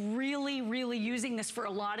 She is really, really using this for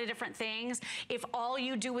a lot of different things. If all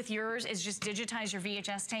you do with yours is just digitize your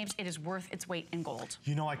VHS tapes, it is worth its weight in gold.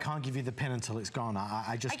 You know, I can't give you the pin until it's gone.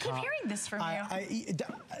 I just can't. I keep hearing this from you.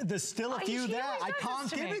 There's still a few there. I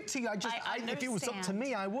can't give it to you. If it was up to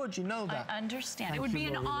me, I would. You know that. I understand. It would be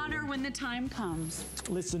an honor when the time comes.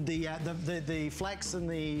 Listen, the flex and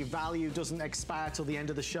the value doesn't expire till the end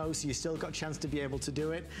of the show, so you still got a chance to be able to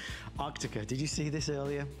do it. Arctica, did you see this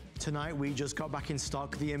earlier? Tonight we just got back in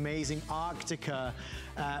stock the amazing Arctica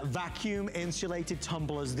vacuum insulated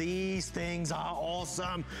tumblers. These things are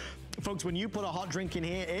awesome. Folks, when you put a hot drink in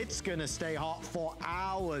here, it's gonna stay hot for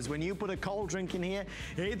hours. When you put a cold drink in here,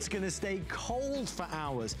 it's gonna stay cold for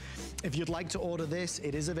hours. If you'd like to order this,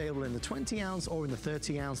 it is available in the 20 ounce or in the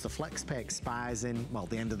 30 ounce. The flex pay expires in, well,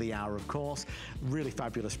 the end of the hour, of course. Really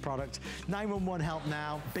fabulous product. 911 help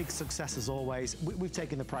now, big success as always. We've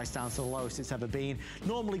taken the price down to the lowest it's ever been.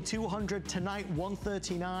 Normally $200, tonight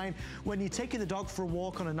 $139. When you're taking the dog for a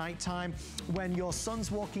walk on a nighttime, when your son's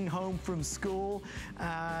walking home from school,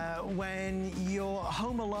 when you're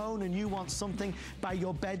home alone and you want something by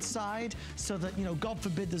your bedside so that, you know, God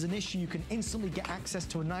forbid there's an issue, you can instantly get access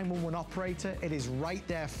to a 911 operator. It is right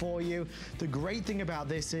there for you. The great thing about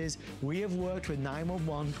this is we have worked with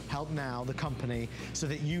 911 Help Now, the company, so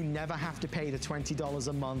that you never have to pay the $20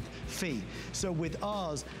 a month fee. So with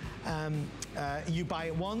us, you buy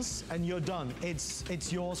it once and you're done.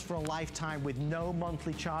 It's yours for a lifetime with no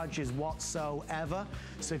monthly charges whatsoever.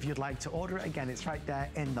 So if you'd like to order it, again, it's right there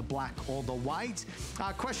in the black or the white.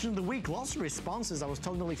 Question of the week, lots of responses. I was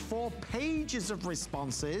told nearly 4 pages of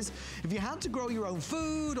responses. If you had to grow your own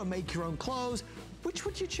food or make your own clothes, which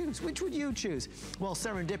would you choose? Which would you choose? Well,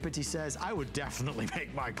 Serendipity says, I would definitely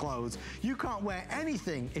make my clothes. You can't wear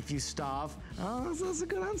anything if you starve. Oh, that's a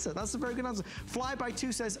good answer. That's a very good answer.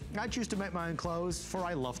 Fly-by-2 says, I choose to make my own clothes for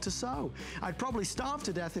I love to sew. I'd probably starve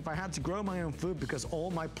to death if I had to grow my own food because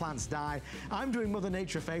all my plants die. I'm doing Mother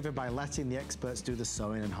Nature a favor by letting the experts do the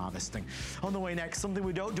sowing and harvesting. On the way next, something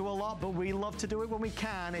we don't do a lot, but we love to do it when we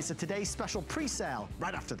can. It's a Today's Special pre-sale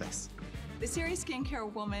right after this. The Serious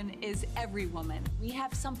Skincare Woman is every woman. We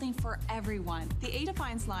have something for everyone. The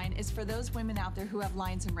A-Defiance line is for those women out there who have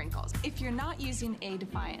lines and wrinkles. If you're not using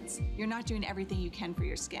A-Defiance, you're not doing everything you can for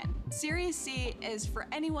your skin. Serious C is for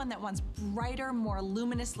anyone that wants brighter, more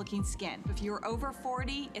luminous looking skin. If you're over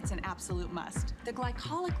 40, it's an absolute must. The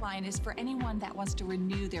Glycolic line is for anyone that wants to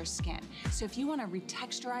renew their skin. So if you want to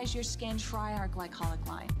retexturize your skin, try our Glycolic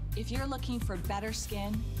line. If you're looking for better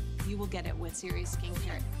skin, you will get it with Serious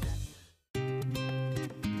Skincare.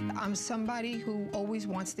 I'm somebody who always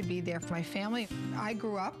wants to be there for my family. I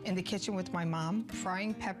grew up in the kitchen with my mom,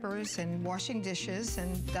 frying peppers and washing dishes,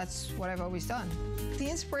 and that's what I've always done. The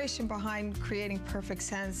inspiration behind creating Perfect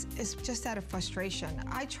Sense is just out of frustration.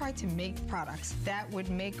 I tried to make products that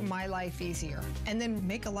would make my life easier and then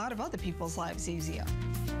make a lot of other people's lives easier.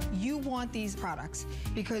 You want these products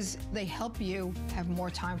because they help you have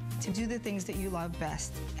more time to do the things that you love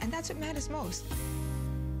best, and that's what matters most.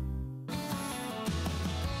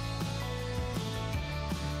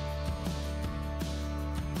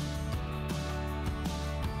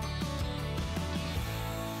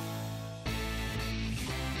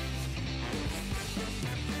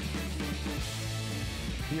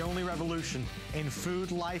 The only revolution in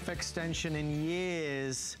food life extension in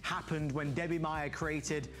years happened when Debbie Meyer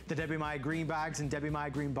created the Debbie Meyer Green Bags and Debbie Meyer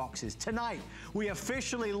Green Boxes. Tonight, we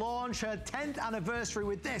officially launch her 10th anniversary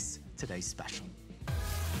with this Today's Special.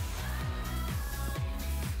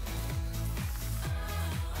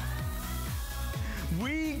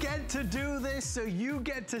 We get to do this, so you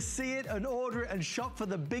get to see it and order it and shop for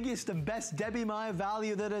the biggest and best Debbie Meyer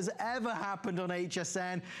value that has ever happened on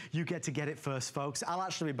HSN. You get to get it first, folks. I'll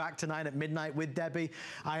actually be back tonight at midnight with Debbie.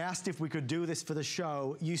 I asked if we could do this for the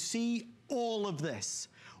show. You see all of this.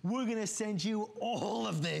 We're gonna send you all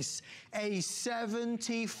of this. A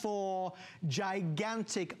 74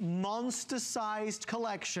 gigantic, monster-sized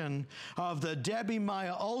collection of the Debbie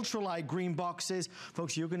Meyer ultralight green boxes.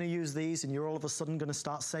 Folks, you're gonna use these and you're all of a sudden gonna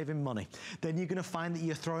start saving money. Then you're gonna find that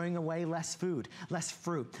you're throwing away less food, less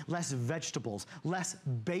fruit, less vegetables, less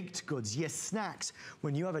baked goods, your snacks.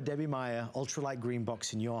 When you have a Debbie Meyer ultralight green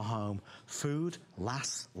box in your home, food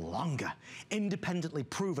lasts longer. Independently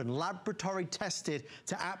proven, laboratory tested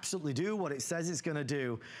to absolutely do what it says it's gonna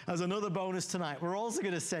do. As another bonus tonight, we're also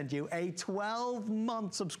gonna send you a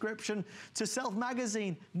 12-month subscription to Self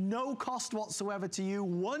Magazine. No cost whatsoever to you,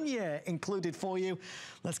 1 year included for you.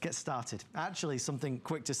 Let's get started. Actually, something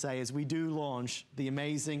quick to say is we do launch the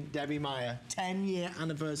amazing Debbie Meyer 10-year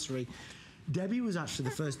anniversary. Debbie was actually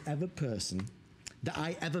the first ever person that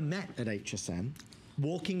I ever met at HSN.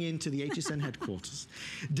 Walking into the HSN headquarters.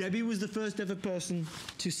 Debbie was the first ever person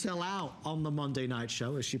to sell out on the Monday Night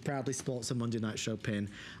Show, as she proudly sports a Monday Night Show pin.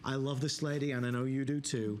 I love this lady, and I know you do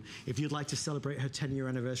too. If you'd like to celebrate her 10-year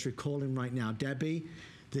anniversary, call in right now. Debbie,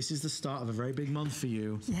 this is the start of a very big month for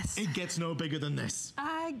you. Yes. It gets no bigger than this.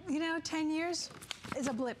 You know, 10 years is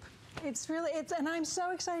a blip. It's really, and I'm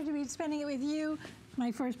so excited to be spending it with you, my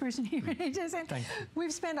first person here at HSN. Thank you.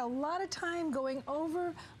 We've spent a lot of time going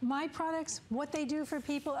over my products, what they do for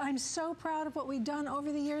people. I'm so proud of what we've done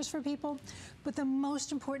over the years for people, but the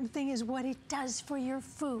most important thing is what it does for your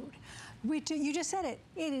food. You just said it.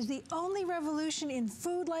 It is the only revolution in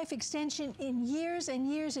food life extension in years and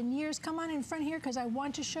years and years. Come on in front here because I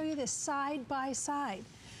want to show you this side by side.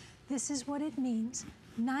 This is what it means.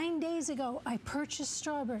 9 days ago, I purchased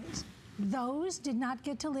strawberries. Those did not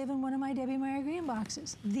get to live in one of my Debbie Meyer green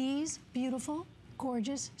boxes. These beautiful,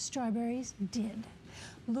 gorgeous strawberries did.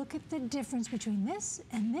 Look at the difference between this,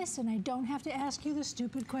 and I don't have to ask you the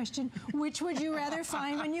stupid question, which would you rather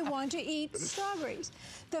find when you want to eat strawberries?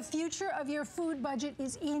 The future of your food budget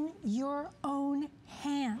is in your own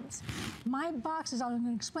hands. My boxes, I'm going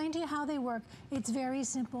to explain to you how they work. It's very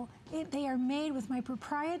simple. They are made with my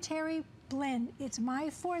proprietary blend. It's my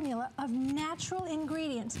formula of natural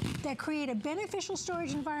ingredients that create a beneficial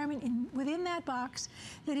storage environment within that box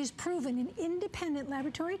that is proven in independent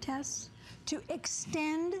laboratory tests to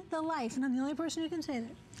extend the life, and I'm the only person who can say that,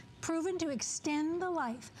 proven to extend the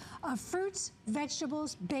life of fruits,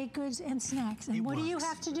 vegetables, baked goods, and snacks. And what do you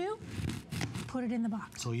have to do? Put it in the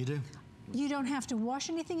box. That's all you do. You don't have to wash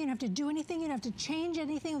anything, you don't have to do anything, you don't have to change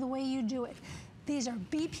anything of the way you do it. These are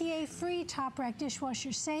BPA-free, top rack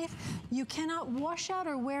dishwasher safe. You cannot wash out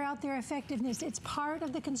or wear out their effectiveness. It's part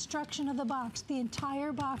of the construction of the box. The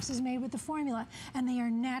entire box is made with the formula, and they are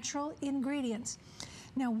natural ingredients.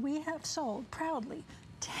 Now, we have sold, proudly,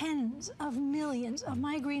 tens of millions of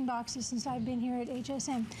my green boxes since I've been here at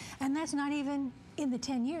HSN. And that's not even in the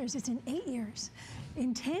 10 years, it's in 8 years.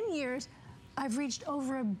 In 10 years, I've reached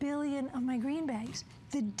over 1 billion of my green bags.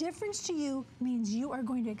 The difference to you means you are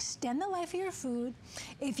going to extend the life of your food.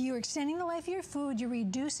 If you're extending the life of your food, you're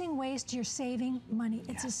reducing waste, you're saving money.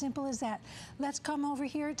 It's as simple as that. Let's come over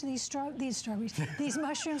here to these strawberries, these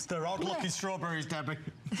mushrooms. They're odd-looking strawberries, Debbie.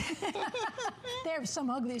 There's some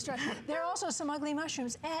ugly strawberries. There are also some ugly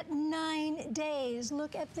mushrooms. At 9 days,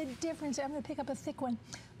 look at the difference. I'm going to pick up a thick one.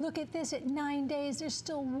 Look at this, at 9 days, they're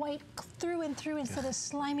still white through and through instead of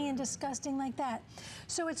slimy and disgusting like that.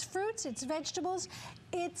 So it's fruits, it's vegetables,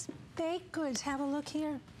 it's baked goods. Have a look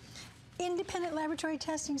here. Independent laboratory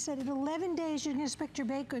testing said in 11 days you can expect your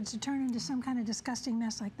baked goods to turn into some kind of disgusting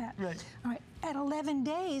mess like that. Right. All right. At 11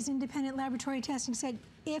 days, independent laboratory testing said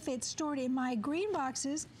if it's stored in my green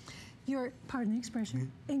boxes, your, pardon the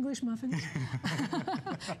expression, English muffins,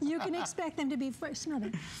 you can expect them to be fresh. Smell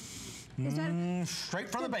that. Straight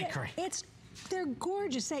from the bakery. They're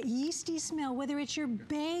gorgeous, that yeasty smell, whether it's your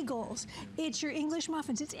bagels, it's your English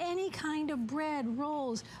muffins, it's any kind of bread,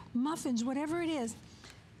 rolls, muffins, whatever it is,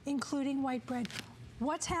 including white bread.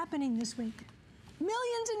 What's happening this week?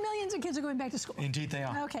 Millions and millions of kids are going back to school. Indeed they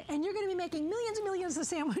are. Okay, and you're going to be making millions and millions of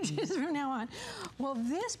sandwiches from now on. Well,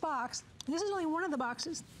 this box, this is only one of the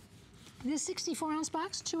boxes. This 64-ounce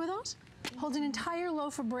box, 2 of those, holds an entire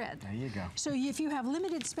loaf of bread. There you go. So if you have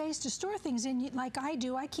limited space to store things in, like I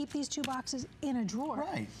do, I keep these 2 boxes in a drawer.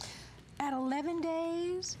 Right. At 11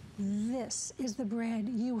 days, this is the bread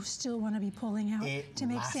you still want to be pulling out to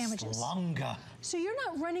make sandwiches. Longer. So you're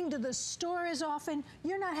not running to the store as often.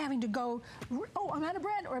 You're not having to go, oh, I'm out of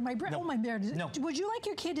bread, or my bread, oh, my bread. No. Would you like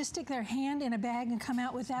your kid to stick their hand in a bag and come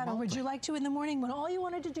out with that? Or would you like to in the morning when all you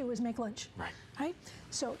wanted to do was make lunch? Right. Right?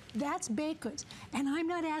 So that's baked goods. And I'm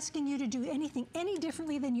not asking you to do anything any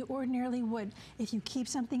differently than you ordinarily would. If you keep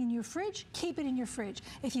something in your fridge, keep it in your fridge.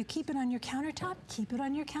 If you keep it on your countertop, keep it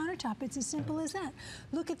on your countertop. It's as simple as that.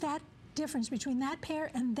 Look at that difference between that pair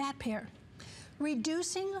and that pair.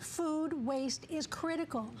 Reducing food waste is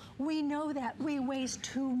critical. We know that. We waste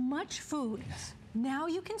too much food. Yes. Now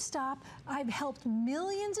you can stop. I've helped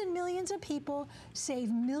millions and millions of people save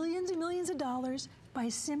millions and millions of dollars by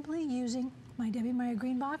simply using my Debbie Meyer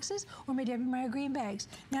green boxes or my Debbie Meyer green bags.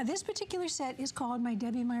 Now this particular set is called my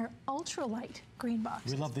Debbie Meyer Ultralight green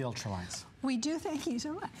boxes. We love the ultralights. We do, thank you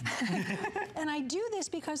so much. And I do this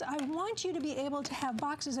because I want you to be able to have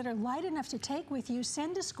boxes that are light enough to take with you,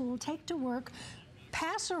 send to school, take to work,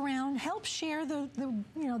 pass around, help share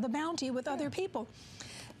the bounty with other people.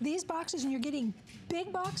 These boxes, and you're getting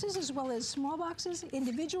big boxes as well as small boxes,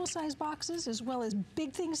 individual size boxes, as well as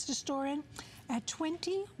big things to store in, at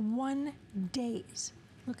 21 days.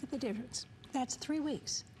 Look at the difference. That's 3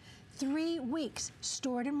 weeks. 3 weeks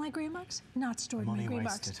stored in my green box, not stored in my green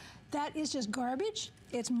box. That is just garbage.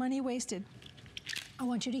 It's money wasted. I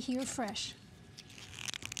want you to hear fresh.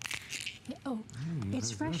 Oh,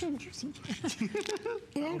 it's fresh and juicy.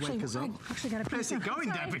 It actually got a piece. How's it going,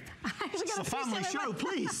 Debbie? It's a family show,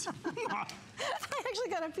 please. I actually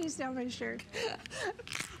got a piece down my shirt.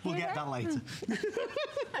 We'll get that later.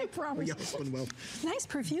 I promise. Yes, one will. Nice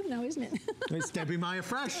perfume now, isn't it? It's Debbie Meyer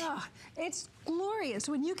Fresh. Oh, it's glorious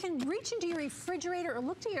when you can reach into your refrigerator or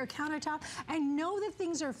look to your countertop and know that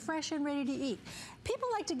things are fresh and ready to eat. People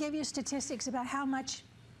like to give you statistics about how much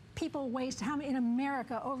people waste in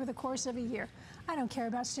America over the course of a year. I don't care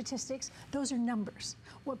about statistics. Those are numbers.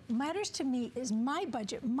 What matters to me is my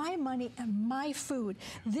budget, my money, and my food.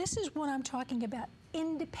 This is what I'm talking about.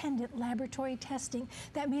 Independent laboratory testing.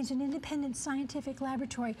 That means an independent scientific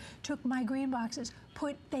laboratory took my green boxes,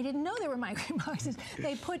 they didn't know they were my green boxes.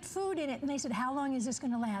 They put food in it and they said, how long is this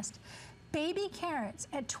going to last? Baby carrots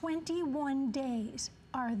at 21 days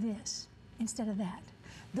are this instead of that.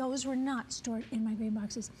 Those were not stored in my green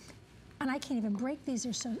boxes. And I can't even break these.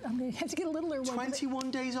 They're so, I'm going to have to get a littler one. 21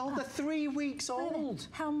 days old? They're 3 weeks old.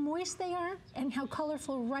 How moist they are and how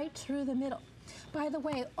colorful right through the middle. By the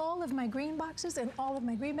way, all of my green boxes and all of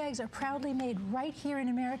my green bags are proudly made right here in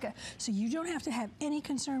America. So you don't have to have any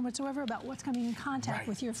concern whatsoever about what's coming in contact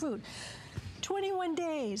with your food. 21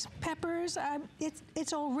 days. Peppers,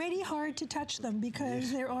 it's already hard to touch them because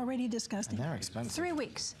they're already disgusting. And they're expensive. 3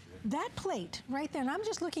 weeks. That plate right there, and I'm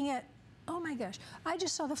just looking at, oh my gosh, I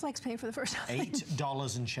just saw the flex pay for the first time.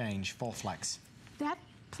 $8 and change for flex. That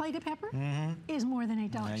plate of pepper is more than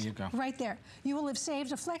 $8. There you go. Right there. You will have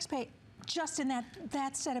saved a flex pay just in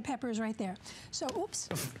that set of peppers right there. So, oops.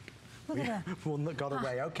 Look at that. One that got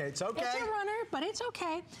away. Okay, it's okay. It's a runner, but it's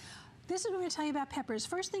okay. This is what I'm going to tell you about peppers.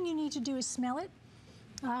 First thing you need to do is smell it.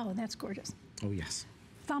 Oh, that's gorgeous. Oh, yes.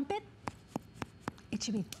 Thump it. It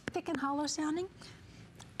should be thick and hollow sounding.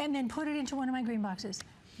 And then put it into one of my green boxes.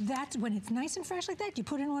 That's when it's nice and fresh like that, you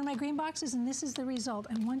put it in one of my green boxes, and this is the result.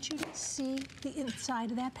 I want you to see the inside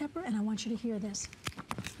of that pepper, and I want you to hear this.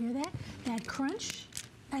 Hear that? That crunch.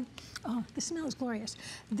 And oh, the smell is glorious.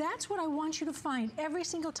 That's what I want you to find every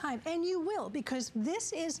single time, and you will, because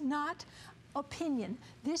this is not opinion.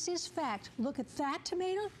 This is fact. Look at that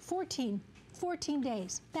tomato, 14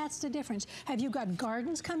 days. That's the difference. Have you got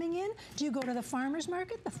gardens coming in? Do you go to the farmer's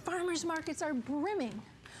market? The farmer's markets are brimming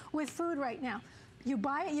with food right now. You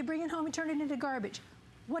buy it, you bring it home and turn it into garbage.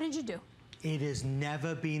 What did you do? It has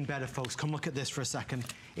never been better, folks. Come look at this for a second.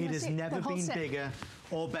 It has never been bigger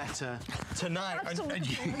or better. Tonight,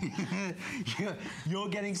 you're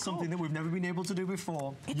getting something that we've never been able to do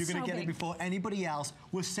before. You're going to get it before anybody else.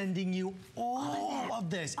 We're sending you all of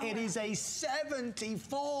this. It is a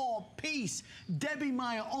 74-piece Debbie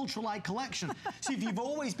Meyer Ultralight collection. So if you've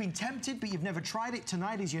always been tempted, but you've never tried it,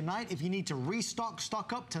 tonight is your night. If you need to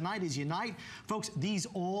stock up, tonight is your night. Folks, these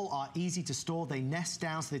all are easy to store. They nest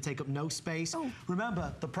down, so they take up no space.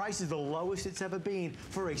 Remember, the price is the lowest it's ever been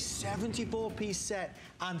for a 74-piece set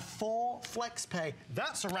and 4 flex pay.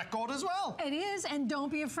 That's a record as well. It is, and don't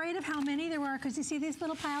be afraid of how many there are, because you see this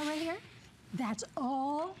little pile right here? That's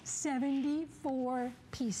all 74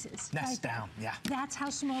 pieces. Nest down, yeah. That's how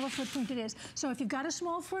small a footprint it is. So if you've got a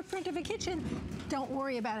small footprint of a kitchen, don't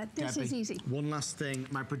worry about it. This is easy. One last thing.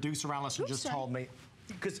 My producer, Allison, just told me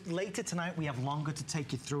because later tonight we have longer to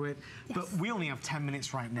take you through it, but we only have 10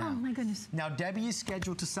 minutes right now. Oh, my goodness. Now, Debbie is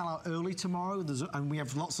scheduled to sell out early tomorrow, and we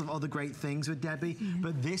have lots of other great things with Debbie,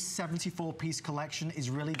 but this 74-piece collection is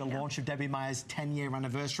really the launch of Debbie Meyer's 10-year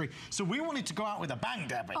anniversary. So we wanted to go out with a bang,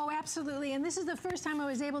 Debbie. Oh, absolutely. And this is the first time I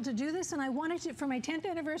was able to do this, and I wanted to, for my 10th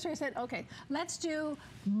anniversary, I said, okay, let's do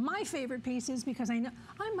my favorite pieces, because I know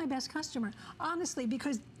I'm my best customer, honestly,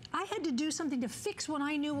 because I had to do something to fix when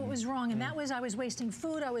I knew what was wrong, and that was I was wasting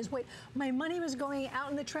food. My money was going out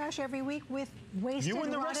in the trash every week with wasted, You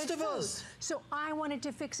and the rotted rest of food. us. So I wanted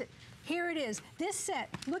to fix it. Here it is. This set,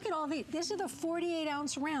 look at all these. These are the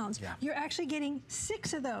 48-ounce rounds. Yeah. You're actually getting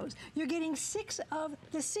 6 of those. You're getting 6 of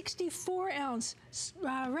the 64-ounce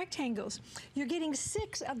rectangles. You're getting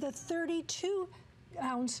 6 of the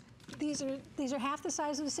 32-ounce. These are half the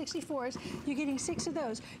size of the 64s. You're getting 6 of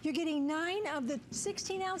those. You're getting 9 of the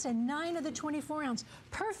 16-ounce and 9 of the 24-ounce.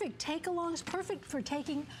 Perfect take-alongs, perfect for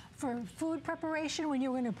food preparation when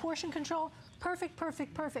you're in a portion control. Perfect,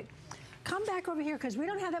 perfect, perfect. Come back over here, because we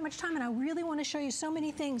don't have that much time, and I really want to show you so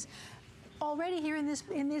many things. Already here in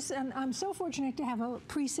this, I'm so fortunate to have a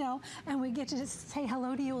pre-sale, and we get to say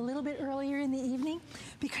hello to you a little bit earlier in the evening,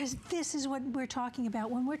 because this is what we're talking about.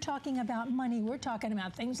 When we're talking about money, we're talking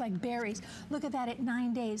about things like berries. Look at that at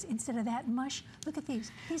 9 days. Instead of that mush, look at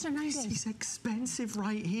these. These are 9 days. This is expensive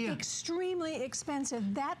right here. Extremely expensive.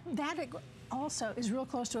 That also is real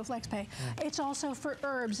close to a flex pay. Yeah. It's also for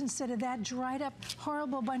herbs. Instead of that dried up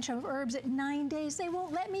horrible bunch of herbs at 9 days, they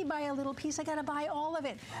won't let me buy a little piece. I gotta buy all of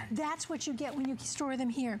it. Right. That's what you get when you store them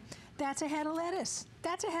here. That's a head of lettuce.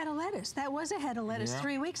 That's a head of lettuce. That was a head of lettuce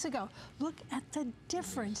 3 weeks ago. Look at the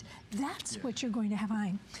difference. That's what you're going to have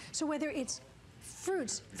buying. So whether it's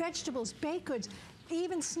fruits, vegetables, baked goods,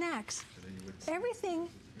 even snacks, everything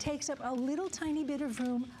takes up a little tiny bit of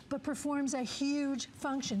room, but performs a huge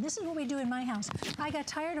function. This is what we do in my house. I got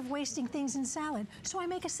tired of wasting things in salad, so I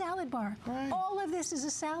make a salad bar. Right. All of this is a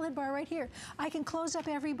salad bar right here. I can close up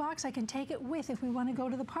every box. I can take it with if we want to go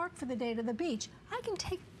to the park for the day, to the beach. I can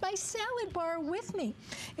take my salad bar with me.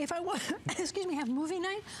 If I want, excuse me, have movie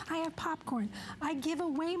night, I have popcorn. I give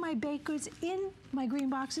away my baked goods in my green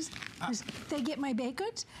boxes. They get my baked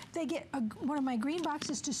goods. They get one of my green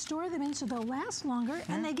boxes to store them in so they'll last longer,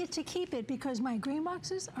 and they get to keep it because my green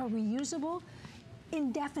boxes are reusable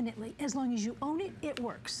indefinitely. As long as you own it, it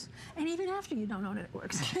works. And even after you don't own it, it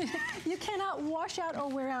works. You cannot wash out or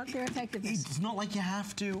wear out their effectiveness. It's not like you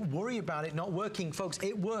have to worry about it not working, folks.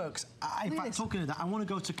 It works. In fact, talking to that, I want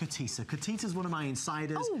to go to Katisa. Katisa's one of my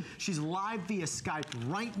insiders. Oh. She's live via Skype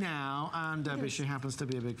right now, and she happens to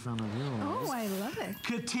be a big fan of yours. Oh, I love it.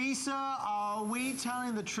 Katisa, are we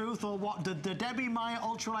telling the truth, or what? Did the Debbie Meyer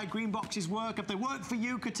Ultralight Green Boxes work? Have they worked for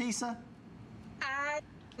you, Katisa? I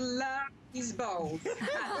love these bowls.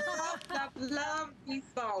 I love these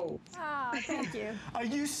bowls. Ah, thank you. Are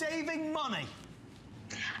you saving money?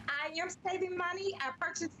 I am saving money. I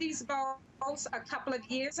purchased these bowls a couple of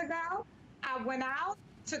years ago. I went out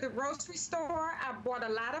to the grocery store. I bought a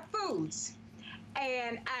lot of foods.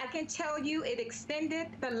 And I can tell you it extended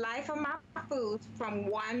the life of my foods from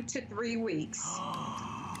 1 to 3 weeks.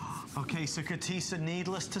 Okay, so Katisa,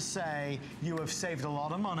 needless to say, you have saved a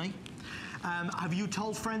lot of money. Have you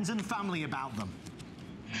told friends and family about them?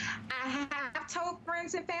 I have told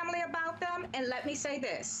friends and family about them, and let me say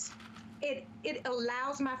this. It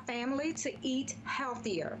allows my family to eat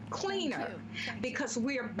healthier, cleaner, because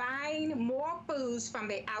we're buying more foods from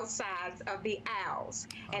the outsides of the aisles.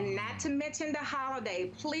 And not to mention the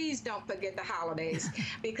holiday. Please don't forget the holidays,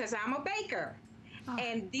 because I'm a baker.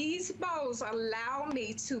 And these bowls allow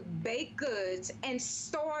me to bake goods and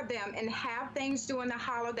store them and have things during the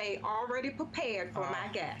holiday already prepared for my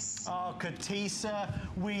guests. Oh, Katisa,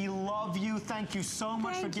 we love you. Thank you so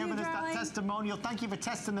much for giving us that testimonial. Thank you for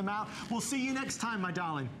testing them out. We'll see you next time, my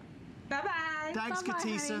darling. Bye-bye. Thanks,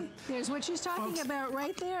 Katisa. Honey. There's what she's talking about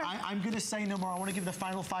right there. I'm going to say no more. I want to give the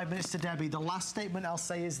final 5 minutes to Debbie. The last statement I'll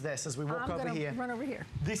say is this as we walk over here. Run over here.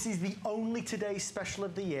 This is the only Today special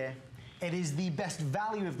of the year. It is the best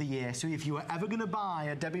value of the year, so if you were ever going to buy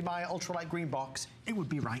a Debbie Meyer Ultralight Green Box, it would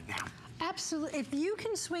be right now. Absolutely. If you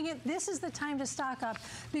can swing it, this is the time to stock up,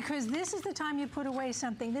 because this is the time you put away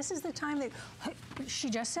something. This is the time that,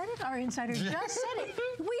 she just said it, our insider just said it.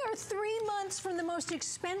 We are 3 months from the most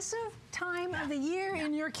expensive time of the year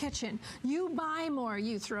in your kitchen. You buy more,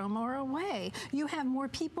 you throw more away. You have more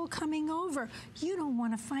people coming over. You don't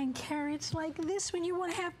want to find carrots like this when you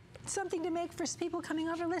want to have something to make for people coming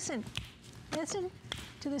over. Listen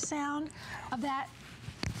to the sound of that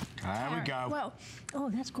There we go. Well, oh,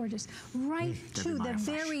 that's gorgeous. Right to the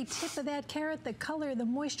very tip of that carrot, the color, the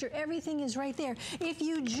moisture, everything is right there. If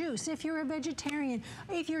you juice, if you're a vegetarian,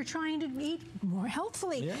 if you're trying to eat more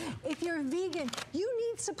healthfully, if you're vegan, you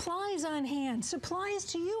need supplies on hand. Supplies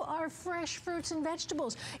to you are fresh fruits and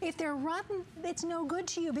vegetables. If they're rotten, it's no good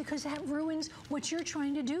to you because that ruins what you're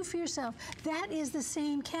trying to do for yourself. That is the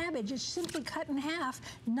same cabbage. It's simply cut in half,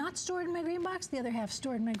 not stored in my green box, the other half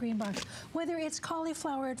stored in my green box. Whether it's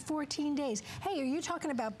cauliflower at 14 days. Hey, are you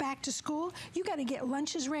talking about back to school? You got to get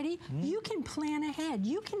lunches ready. You can plan ahead.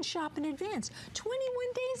 You can shop in advance. 21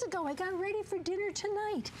 days ago, I got ready for dinner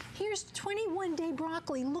tonight. Here's 21-day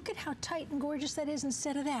broccoli. Look at how tight and gorgeous that is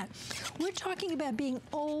instead of that. We're talking about being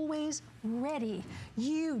always ready.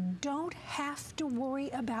 You don't have to worry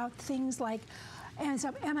about things like,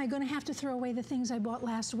 am I going to have to throw away the things I bought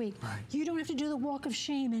last week? Right. You don't have to do the walk of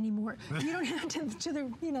shame anymore. You don't have to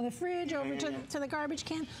the fridge over to the garbage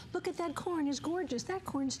can. Look at that corn, is gorgeous. That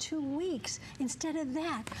corn's 2 weeks. Instead of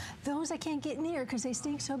that, those I can't get near because they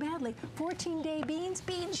stink so badly. 14-day beans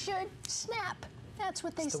should snap. That's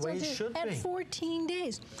what they still do at 14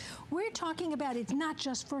 days. We're talking about it's not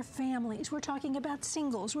just for families. We're talking about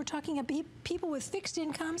singles. We're talking about people with fixed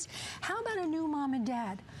incomes. How about a new mom and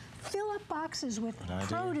dad? Fill up boxes with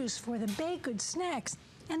produce for them, baked goods, snacks,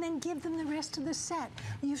 and then give them the rest of the set.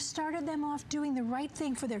 You've started them off doing the right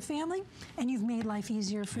thing for their family, and you've made life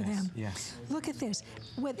easier for them. Yes. Look at this.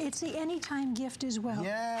 It's the anytime gift as well.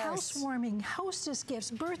 Yes. Housewarming, hostess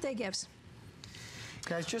gifts, birthday gifts.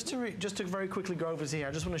 Guys, just to very quickly go over here,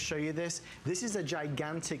 I just want to show you this. This is a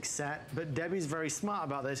gigantic set, but Debbie's very smart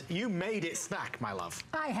about this. You made it stack, my love.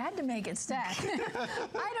 I had to make it stack.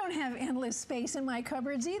 I don't have endless space in my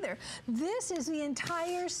cupboards either. This is the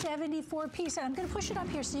entire 74-piece set. I'm going to push it up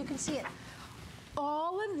here so you can see it.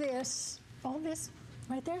 All this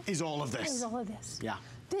right there? Is all of this. Is all of this. Yeah.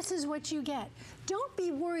 This is what you get. Don't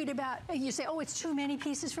be worried about, you say, oh, it's too many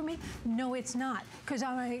pieces for me. No, it's not. Because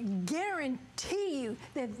I guarantee you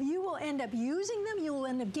that you will end up using them, you will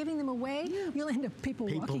end up giving them away, you'll end up people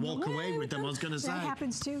walk away with them, I was going to say. That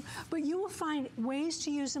happens too. But you will find ways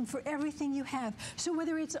to use them for everything you have. So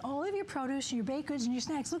whether it's all of your produce, your baked goods, and your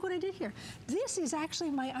snacks, look what I did here. This is actually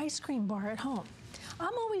my ice cream bar at home.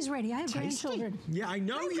 I'm always ready. I have grandchildren. Yeah, I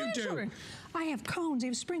know you do. I have cones, I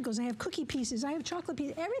have sprinkles, I have cookie pieces, I have chocolate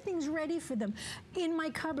pieces. Everything's ready for them in my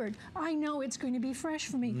cupboard. I know it's going to be fresh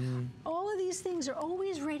for me. All of these things are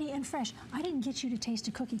always ready and fresh. I didn't get you to taste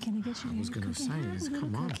a cookie. Can I get you to taste a cookie? I was going to say,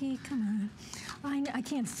 come on. Cookie, come on. I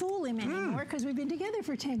can't fool him anymore because we've been together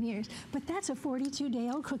for 10 years. But that's a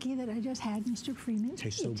 42-day-old cookie that I just had, Mr. Freeman.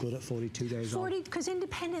 Tastes so good at 42 days old. Because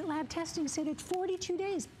independent lab testing said it's 42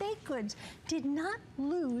 days. Baked goods did not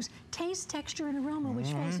lose taste, texture, and aroma,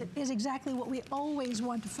 which is exactly what we always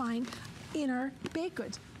want to find in our baked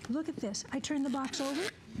goods. Look at this. I turn the box over.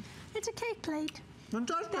 It's a cake plate.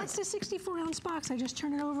 Fantastic. That's the 64-ounce box. I just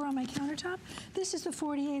turn it over on my countertop. This is the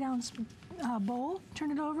 48-ounce bowl. Turn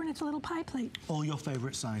it over, and it's a little pie plate. All your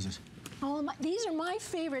favorite sizes. These are my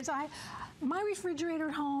favorites. My refrigerator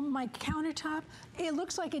at home, my countertop, it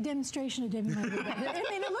looks like a demonstration of Debbie Meyer. I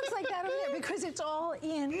mean, it looks like that over there because it's all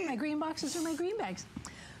in my green boxes or my green bags.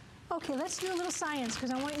 Okay, let's do a little science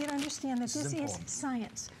because I want you to understand that this is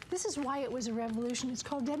science. This is why it was a revolution. It's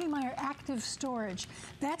called Debbie Meyer Active Storage.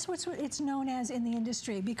 That's what it's known as in the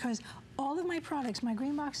industry because all of my products, my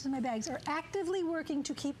green boxes and my bags, are actively working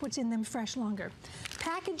to keep what's in them fresh longer.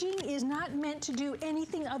 Packaging is not meant to do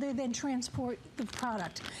anything other than transport the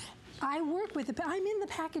product. I work with I'm in the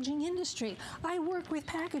packaging industry. I work with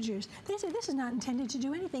packagers. They say this is not intended to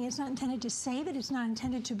do anything. It's not intended to save it. It's not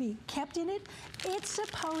intended to be kept in it. It's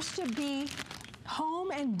supposed to be home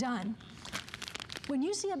and done. When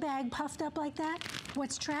you see a bag puffed up like that,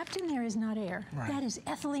 what's trapped in there is not air. Right. That is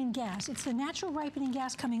ethylene gas. It's the natural ripening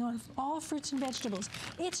gas coming off all fruits and vegetables.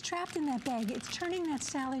 It's trapped in that bag. It's turning that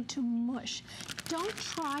salad to mush. Don't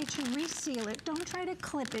try to reseal it. Don't try to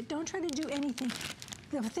clip it. Don't try to do anything.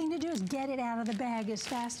 The thing to do is get it out of the bag as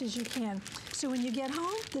fast as you can. So when you get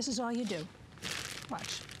home, this is all you do.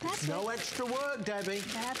 Watch. That's no extra work, Debbie.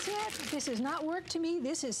 That's it. This is not work to me.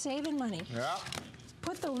 This is saving money. Yeah.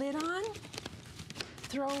 Put the lid on,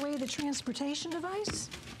 throw away the transportation device,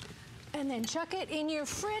 and then chuck it in your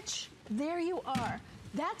fridge. There you are.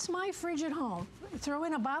 That's my fridge at home. Throw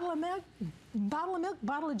in a bottle of milk, bottle of milk,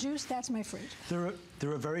 bottle of juice, that's my fridge. There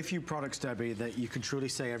are very few products, Debbie, that you can truly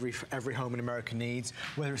say every home in America needs,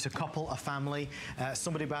 whether it's a couple, a family,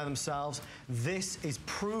 somebody by themselves. This is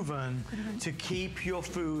proven to keep your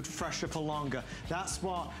food fresher for longer. That's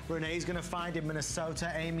what Renee's going to find in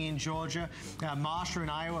Minnesota, Amy in Georgia, Marsha in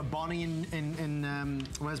Iowa, Bonnie in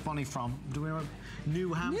where's Bonnie from? Do we know?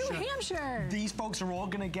 New Hampshire. New Hampshire. These folks are all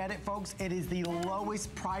going to get it, folks. It is the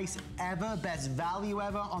lowest price ever, best value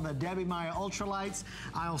ever on the Debbie Meyer Ultralights.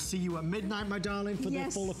 I'll see you at midnight, my darling, for the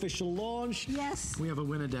full official launch. Yes. We have a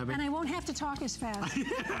winner, Debbie. And I won't have to talk as fast.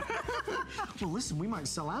 Well, listen, we might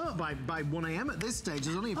sell out by 1 a.m. at this stage.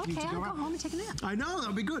 There's only a few to go I'll around. go home and take a nap. I know,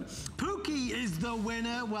 that'll be good. Pookie is the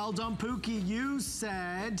winner. Well done, Pookie. You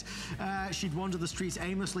said she'd wander the streets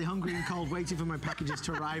aimlessly, hungry and cold, waiting for my packages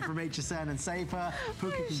to arrive from HSN and save her.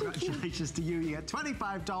 Pookie, congratulations to you. You get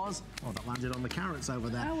 $25. Oh, that landed on the carrots over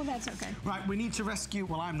there. Oh, well, that's okay. Right, we need to rescue,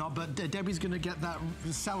 well, I'm not, but Debbie's going to get that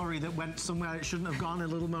celery that went somewhere it shouldn't have gone a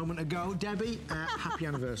little moment ago. Debbie, happy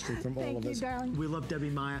anniversary from all of us. Thank you, darling. We love Debbie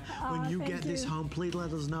Meyer. When you get this home, please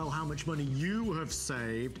let us know how much money you have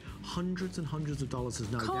saved. Hundreds and hundreds of dollars,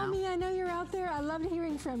 there's no doubt. Call me, I know you're out there. I love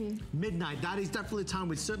hearing from you. Midnight, that is definitely the time.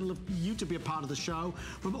 We'd certainly love you to be a part of the show.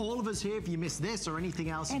 From all of us here, if you missed this or anything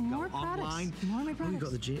else, And you can more go online. products. More of my products.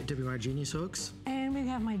 We've got the Debbie Meyer Genius Hooks. And we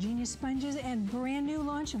have my Genius Sponges and brand new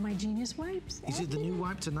launch of my Genius Wipes. Is it the new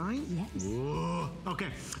wipe tonight? Yes. Whoa. Okay,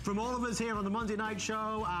 from all of us here on the Monday Night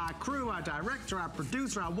Show, our crew, our director, our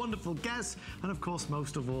producer, our wonderful guests, and of course,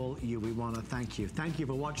 most of all, you, we want to thank you. Thank you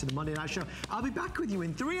for watching the Monday Night Show. I'll be back with you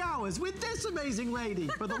in 3 hours with this amazing lady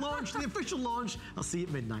for the launch, the official launch. I'll see you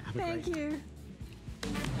at midnight. Have a great Thank you.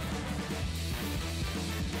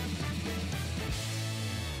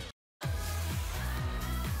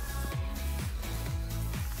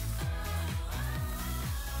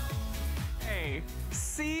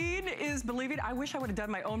 Seeing is believing. I wish I would have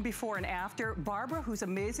done my own before and after. Barbara, who's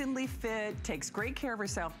amazingly fit, takes great care of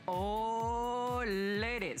herself. Oh,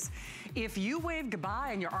 ladies, if you wave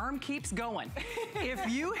goodbye and your arm keeps going, if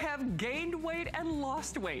you have gained weight and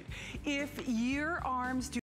lost weight, if your arms do